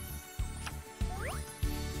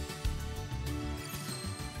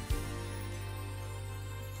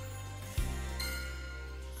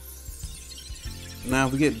 Now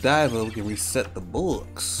if we get Diva, we can reset the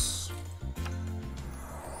books.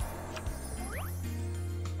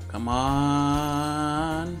 Come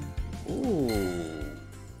on. Ooh.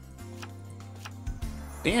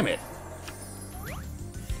 Damn it.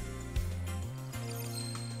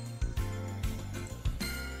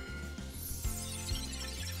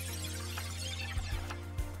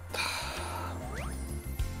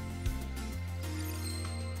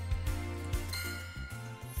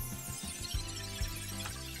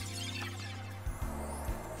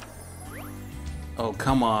 Oh,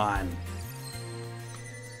 come on.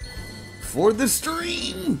 for the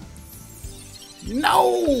stream.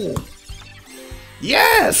 No.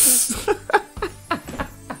 Yes.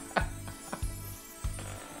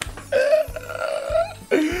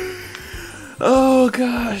 Oh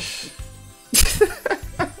gosh.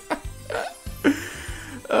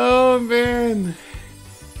 Oh man.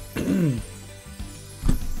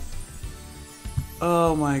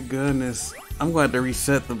 Oh my goodness. I'm going to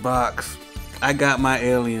reset the box. I got my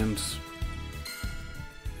aliens.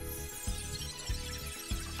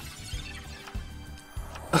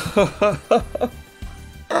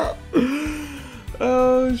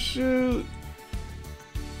 Oh shoot.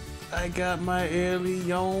 I got my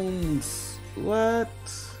aliens. What?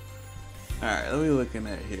 Alright, let me looking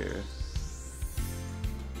at here.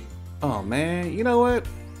 Oh man, you know what?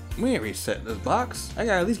 We ain't resetting this box. I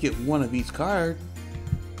gotta at least get one of each card.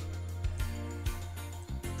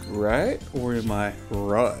 Right? Or am I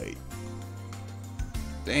right?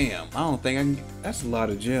 Damn, I don't think I can. That's a lot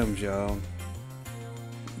of gems, y'all.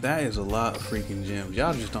 That is a lot of freaking gems.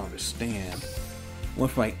 Y'all just don't understand.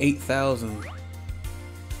 Went from like 8,000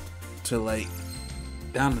 to like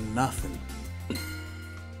down to nothing.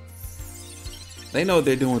 They know what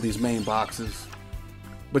they're doing with these main boxes.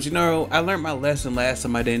 But you know, I learned my lesson last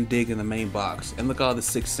time I didn't dig in the main box. And look at all the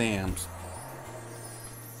 6 Sams.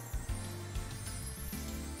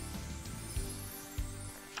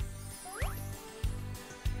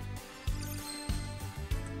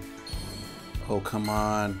 Oh, come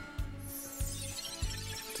on.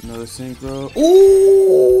 It's another synchro.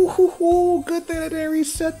 Ooh, good thing I didn't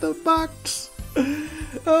reset the box.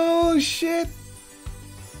 Oh, shit.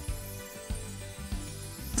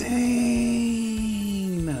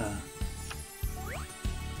 Dang.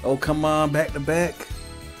 Oh, come on, back to back.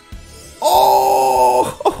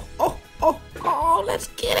 Oh, let's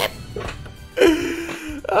get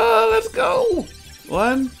it. Oh, let's go.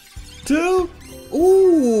 1, 2.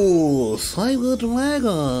 Ooh, Cyber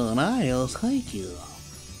Dragon, I'll take you.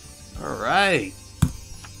 Alright.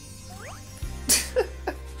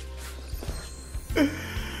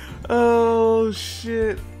 Oh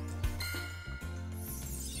shit.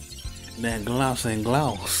 That gloss and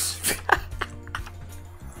gloss.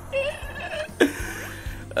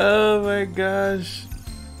 Oh my gosh.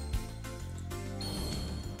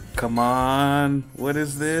 Come on. What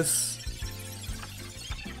is this?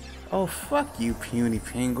 Oh, fuck you, puny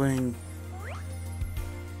penguin.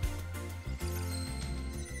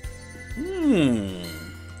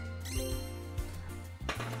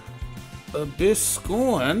 Abyss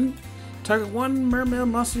Scorn. Target one mermaid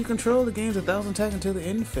monster you control. The game's 1,000 attack until the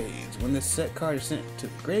end phase. When this set card is sent to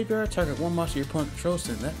the graveyard, target one monster your opponent controls,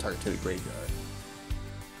 send that target to the graveyard.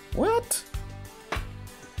 What?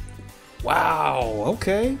 Wow,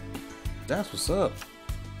 okay. That's what's up.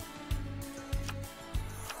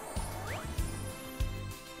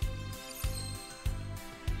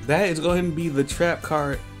 That is going to be the trap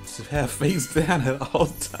card to have face down at all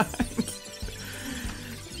times.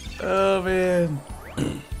 Oh man.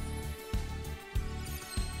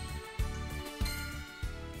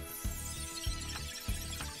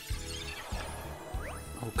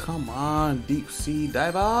 Oh come on, deep sea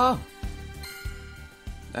diver.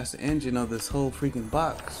 That's the engine of this whole freaking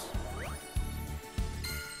box.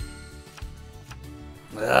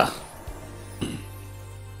 Ugh.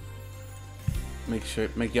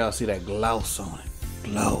 Make y'all see that gloss on it.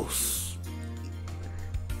 Gloss.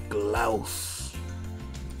 Gloss.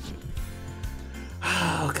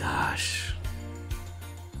 Oh gosh.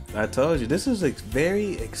 I told you, this is a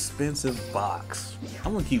very expensive box.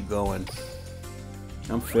 I'm gonna keep going.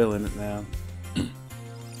 I'm feeling it now.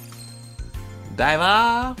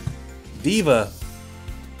 Diva! Diva!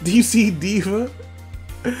 Do you see Diva?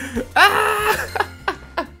 Ah!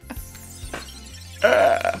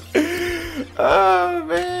 Oh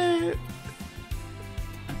man!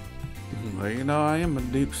 Well, you know, I am a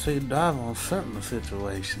deep sea diver on certain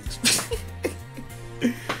situations.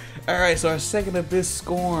 Alright, so our second Abyss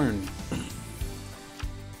Scorn.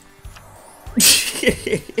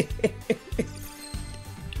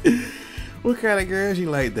 What kind of girls you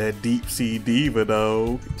like that deep sea diva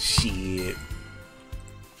though? Shit.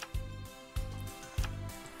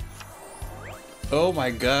 Oh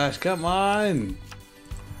my gosh, come on!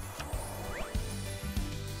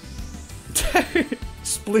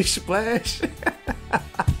 Splish splash.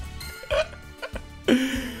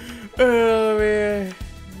 Oh man.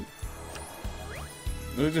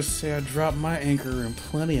 We'll just say I dropped my anchor in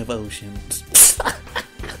plenty of oceans.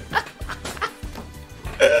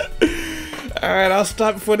 Alright, I'll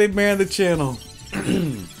stop before they ban the channel.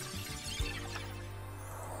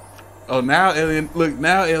 Oh, now Alien. Look,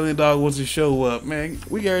 now Alien Dog wants to show up, man.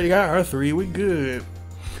 We already got our 3. We good.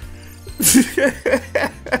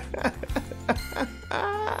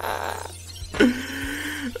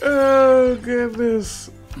 Oh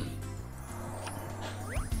goodness.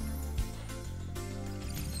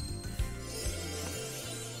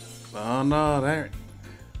 Oh no, that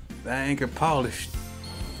anchor polished.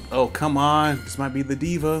 Oh come on, this might be the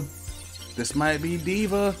diva. This might be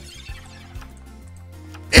diva.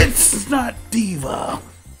 It's not diva,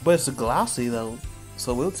 but it's a glossy though,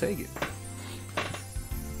 so we'll take it.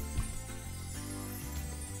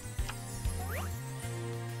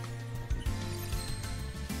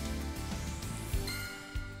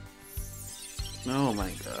 Oh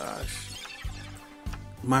my gosh.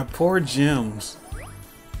 My poor gems.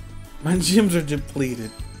 My gems are depleted.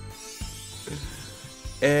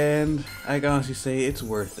 And I can honestly say it's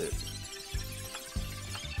worth it.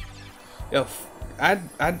 Yo, I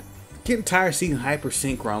getting tired of seeing Hyper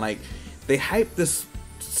Synchron. Like, they hype this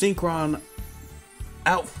Synchron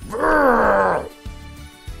out.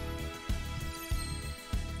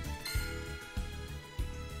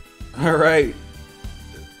 Alright.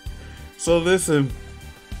 So listen,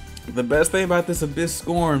 the best thing about this Abyss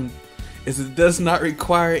Scorn is it does not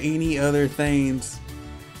require any other things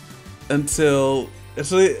until...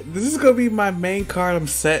 So this is going to be my main card I'm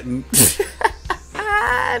setting.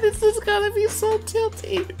 This is going to be so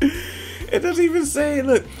tilty. It doesn't even say,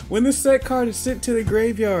 look, when the set card is sent to the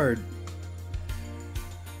graveyard.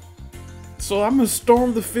 So I'm going to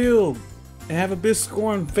storm the field and have Abyss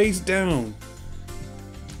Scorn face down.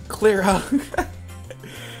 Clear out.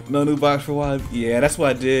 No new box for a while. Yeah, that's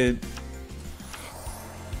what I did.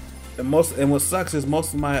 And what sucks is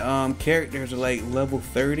most of my characters are like level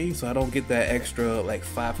 30, so I don't get that extra like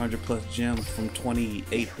 500 plus gems from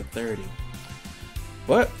 28 to 30.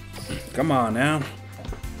 But come on now.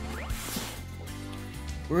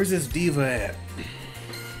 Where's this diva at?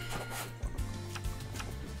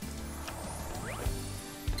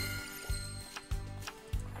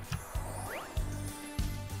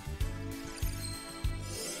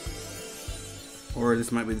 Or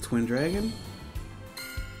this might be the Twin Dragon.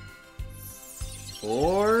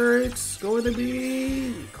 Or it's going to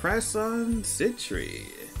be Crescent Citri.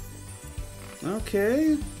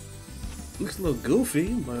 Okay. Looks a little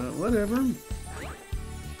goofy, but whatever.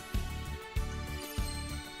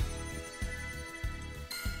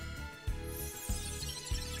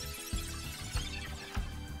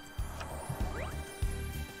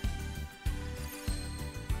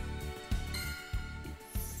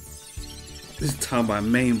 This is talking about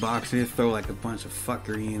main box and they throw like a bunch of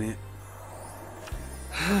fuckery in it.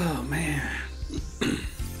 Oh man.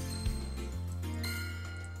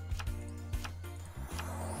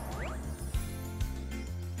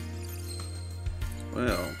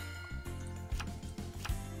 Well.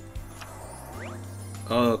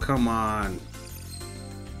 Oh, come on.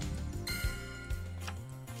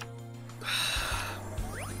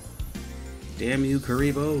 Damn you,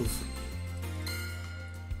 Karibos.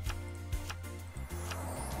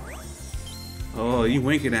 Oh, you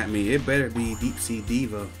winking at me. It better be Deep Sea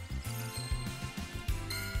Diva.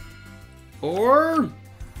 Or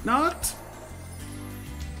not.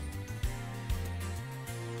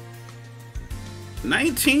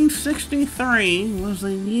 1963 was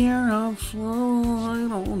the year of slow. I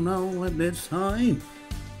don't know at this time.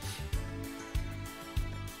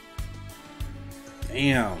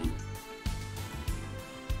 Damn.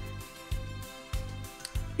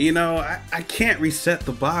 You know, I can't reset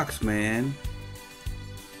the box, man.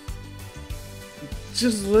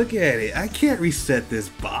 Just look at it. I can't reset this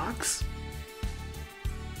box.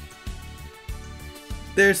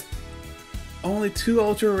 There's only 2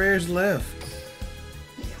 ultra rares left.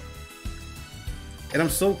 And I'm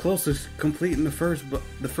so close to completing the first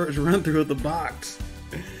run through of the box.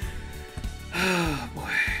 Oh boy.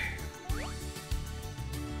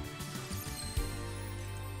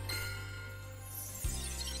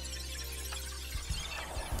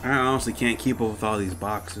 I honestly can't keep up with all these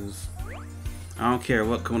boxes. I don't care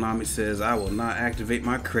what Konami says, I will not activate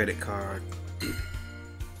my credit card.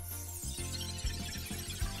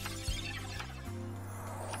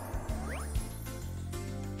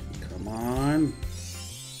 Come on.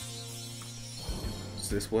 Is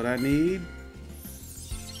this what I need?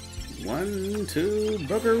 1, 2,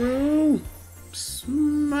 buckaroo.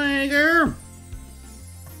 Smager.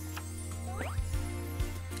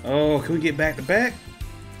 Oh, can we get back to back?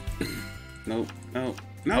 Nope, nope,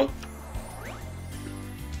 nope.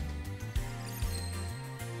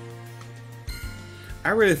 I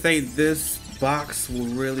really think this box will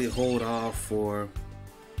really hold off for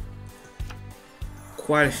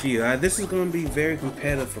quite a few. This is going to be very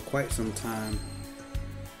competitive for quite some time.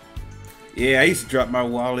 Yeah, I used to drop my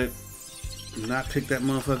wallet and I pick that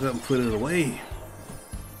motherfucker up and put it away.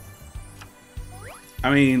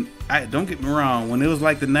 I mean, don't get me wrong. When it was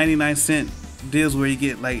like the 99-cent deals where you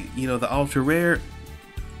get like, you know, the ultra rare,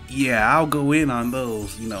 yeah, I'll go in on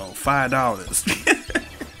those, you know, $5.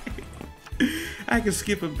 I can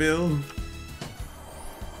skip a bill.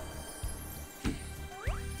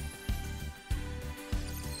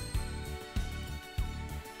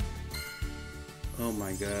 Oh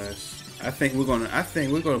my gosh. I think we're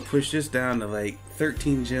gonna push this down to like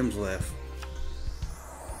 13 gems left.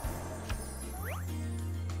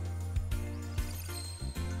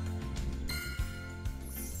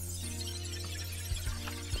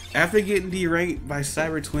 After getting deranked by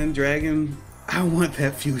Cyber Twin Dragon, I want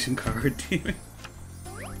that fusion card, damn it.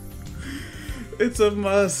 It's a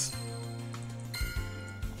must.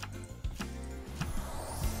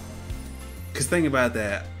 Cause think about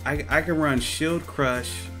that. I can run Shield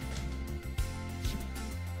Crush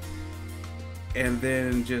and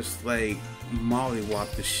then just like mollywop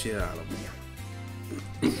the shit out of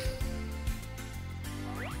me.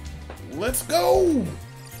 Let's go!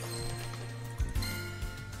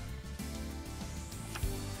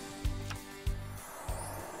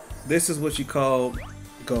 This is what you call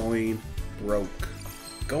going broke.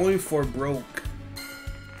 Going for broke.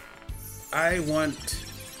 I want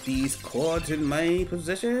these chords in my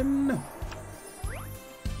position.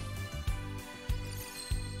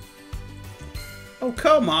 Oh,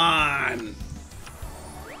 come on!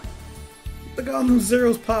 Look at all them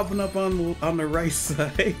zeros popping up on the right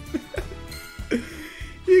side.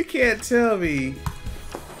 You can't tell me.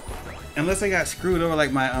 Unless I got screwed over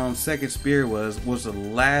like my second spear was the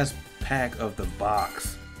last pack of the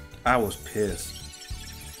box. I was pissed.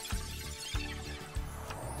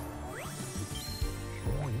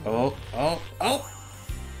 Oh.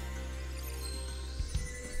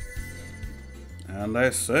 And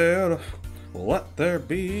they said, let there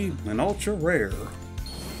be an ultra rare.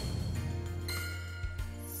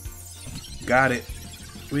 Got it.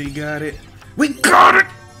 We got it. We got it!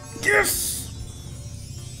 Yes!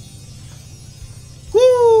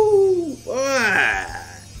 Woo!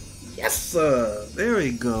 Ah, yes, sir. There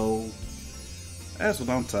we go. That's what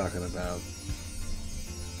I'm talking about.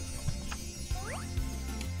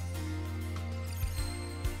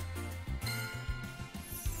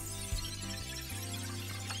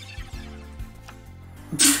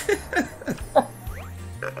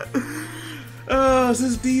 Is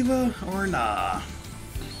this Diva or nah?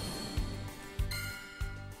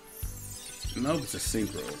 Nope, it's a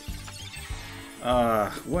synchro.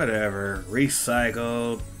 Whatever.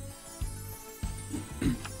 Recycled.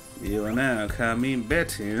 You are now coming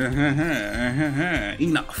Betty.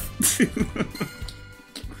 Enough.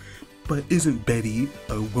 But isn't Betty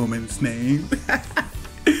a woman's name?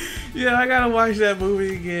 Yeah, I gotta watch that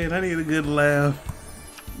movie again. I need a good laugh.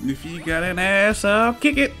 If you got an ass, I'll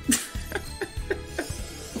kick it.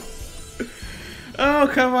 Oh,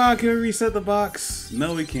 come on. Can we reset the box?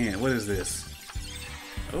 No, we can't. What is this?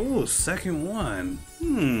 Oh, second one.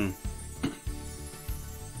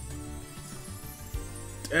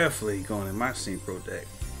 Definitely going in my synchro deck.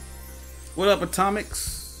 What up,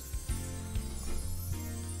 Atomics?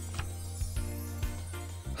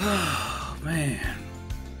 Oh, man.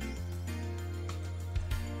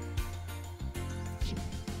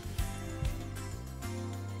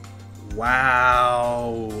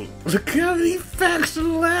 Wow. Look how many packs are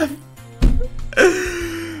left.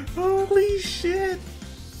 Holy shit.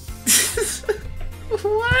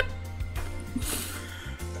 What?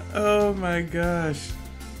 Oh my gosh.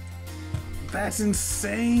 That's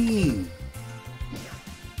insane.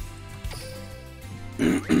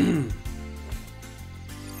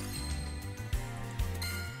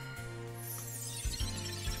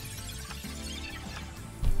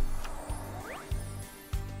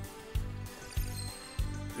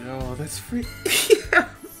 Oh, that's free.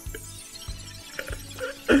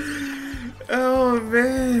 Oh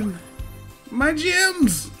man. My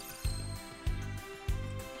gems.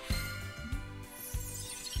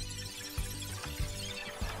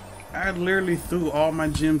 I literally threw all my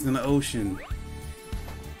gems in the ocean.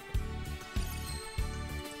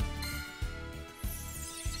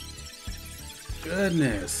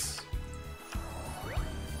 Goodness.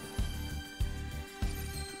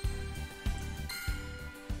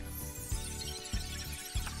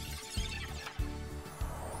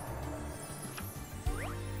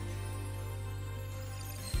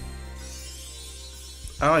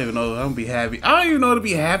 I don't even know if I'm gonna be happy. I don't even know to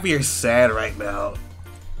be happy or sad right now.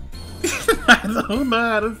 I don't know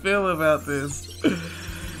how to feel about this.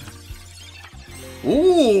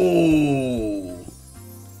 Ooh.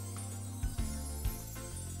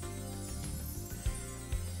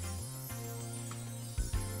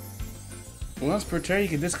 Once per turn, you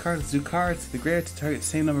can discard 2 cards to the graveyard to target the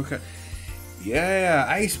same number of cards. Yeah,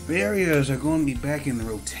 ice barriers are going to be back in the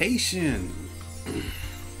rotation.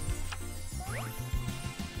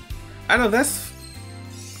 I know that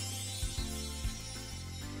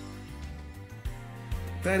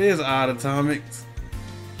is odd, Atomics.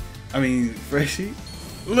 I mean, Freshie.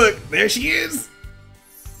 Look, there she is.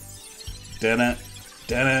 Dun-dun,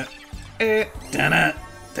 dun-dun, dun-dun,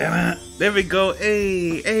 dun-dun. There we go.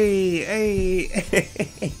 Hey, hey,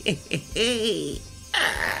 hey.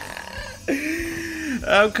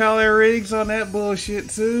 I'm calling rigs on that bullshit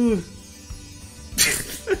too.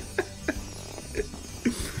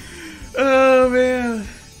 Oh man,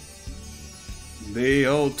 the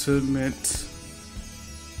ultimate.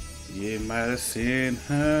 You might have seen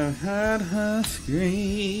her, heard her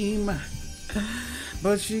scream,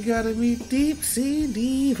 but you gotta be deep sea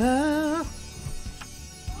diva.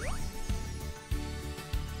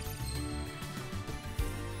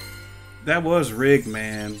 That was rigged,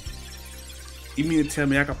 man. You mean to tell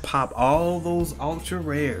me I could pop all those ultra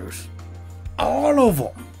rares? All of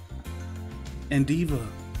them! And Diva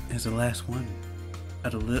is the last one.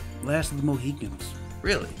 At the last of the Mohicans.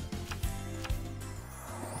 Really?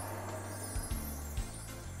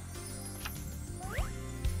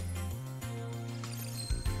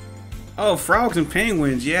 Oh, frogs and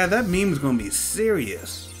penguins. Yeah, that meme is gonna be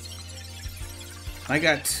serious. I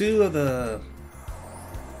got 2 of the...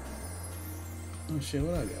 Oh shit,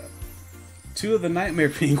 what I got? 2 of the nightmare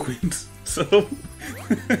penguins. So...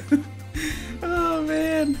 Oh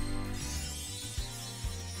man.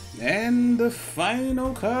 And the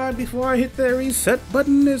final card before I hit the reset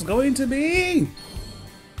button is going to be...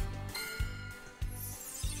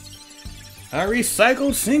 a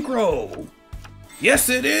recycled synchro. Yes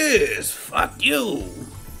it is. Fuck you.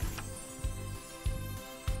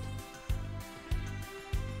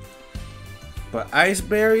 But ice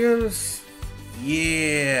barriers?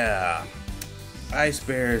 Yeah. Ice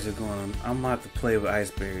barriers are going... I'm about to play with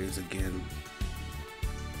ice barriers again.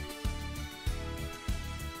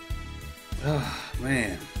 Oh,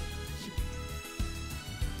 man.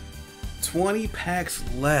 20 packs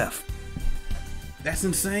left. That's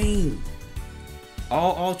insane.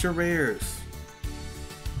 All ultra rares.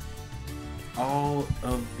 All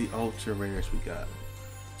of the ultra rares we got.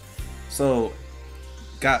 So,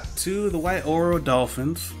 got 2 of the white Oro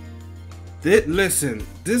dolphins. Listen,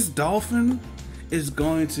 this dolphin is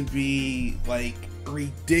going to be like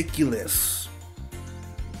ridiculous.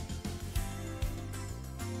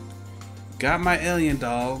 Got my alien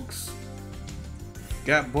dogs.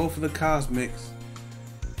 Got both of the cosmics.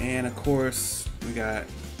 And of course, we got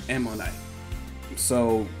Ammonite.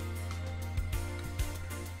 So,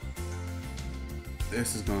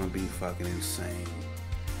 this is gonna be fucking insane.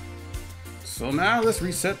 So now let's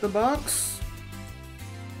reset the box.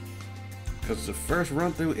 Because the first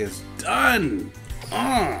run through is done.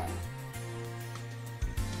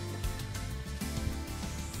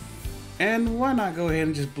 And why not go ahead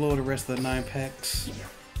and just blow the rest of the 9 packs?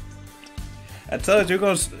 I told you it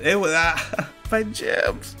was my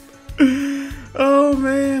gems. Oh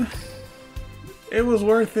man, it was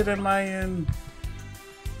worth it in my end.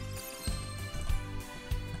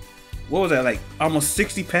 What was that, like almost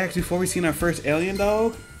 60 packs before we seen our first alien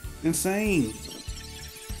dog? Insane.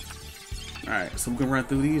 Alright, so we can run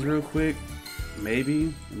through these real quick.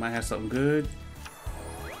 Maybe we might have something good.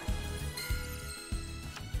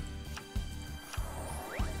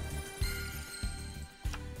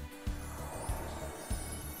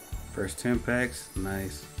 First 10 packs,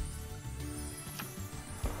 nice.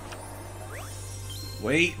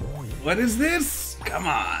 Wait, what is this? Come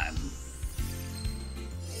on.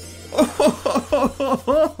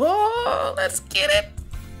 Oh, let's get it.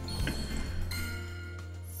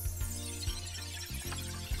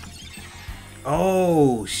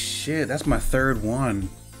 Oh shit, that's my 3rd one.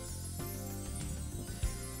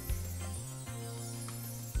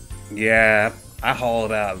 Yeah, I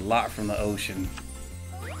hauled out a lot from the ocean.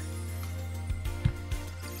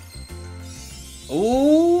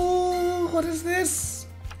 Oh, what is this?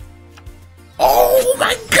 Oh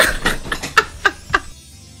my god!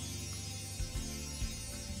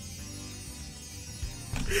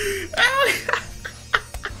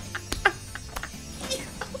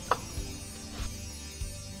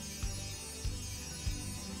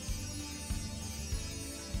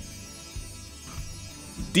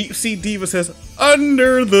 Deep Sea Diva says,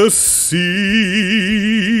 under the sea.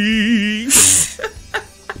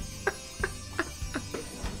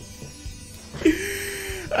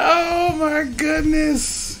 my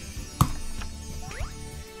goodness.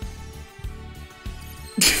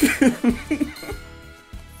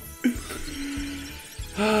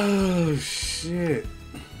 Oh shit.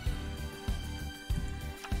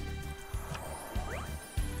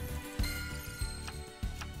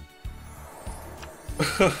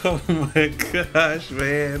 Oh my gosh,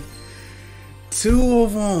 man. 2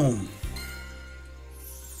 of them.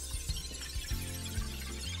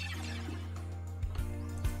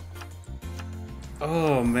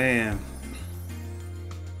 Oh man.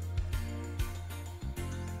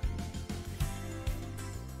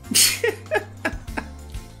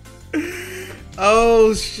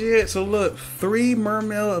 Oh shit. So look, 3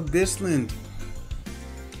 Mermail Abyssland,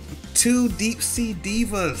 2 Deep Sea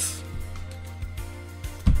Divas.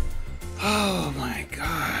 Oh my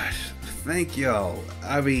gosh. Thank y'all.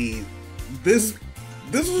 I mean, this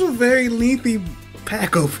was a very lengthy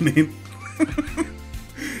pack opening.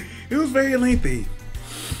 It was very lengthy.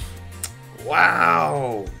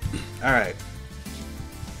 Wow. Alright.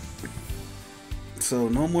 So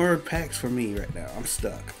no more packs for me right now. I'm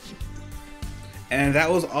stuck. And that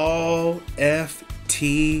was all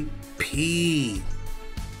FTP.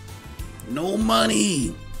 No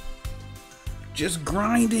money. Just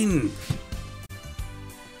grinding.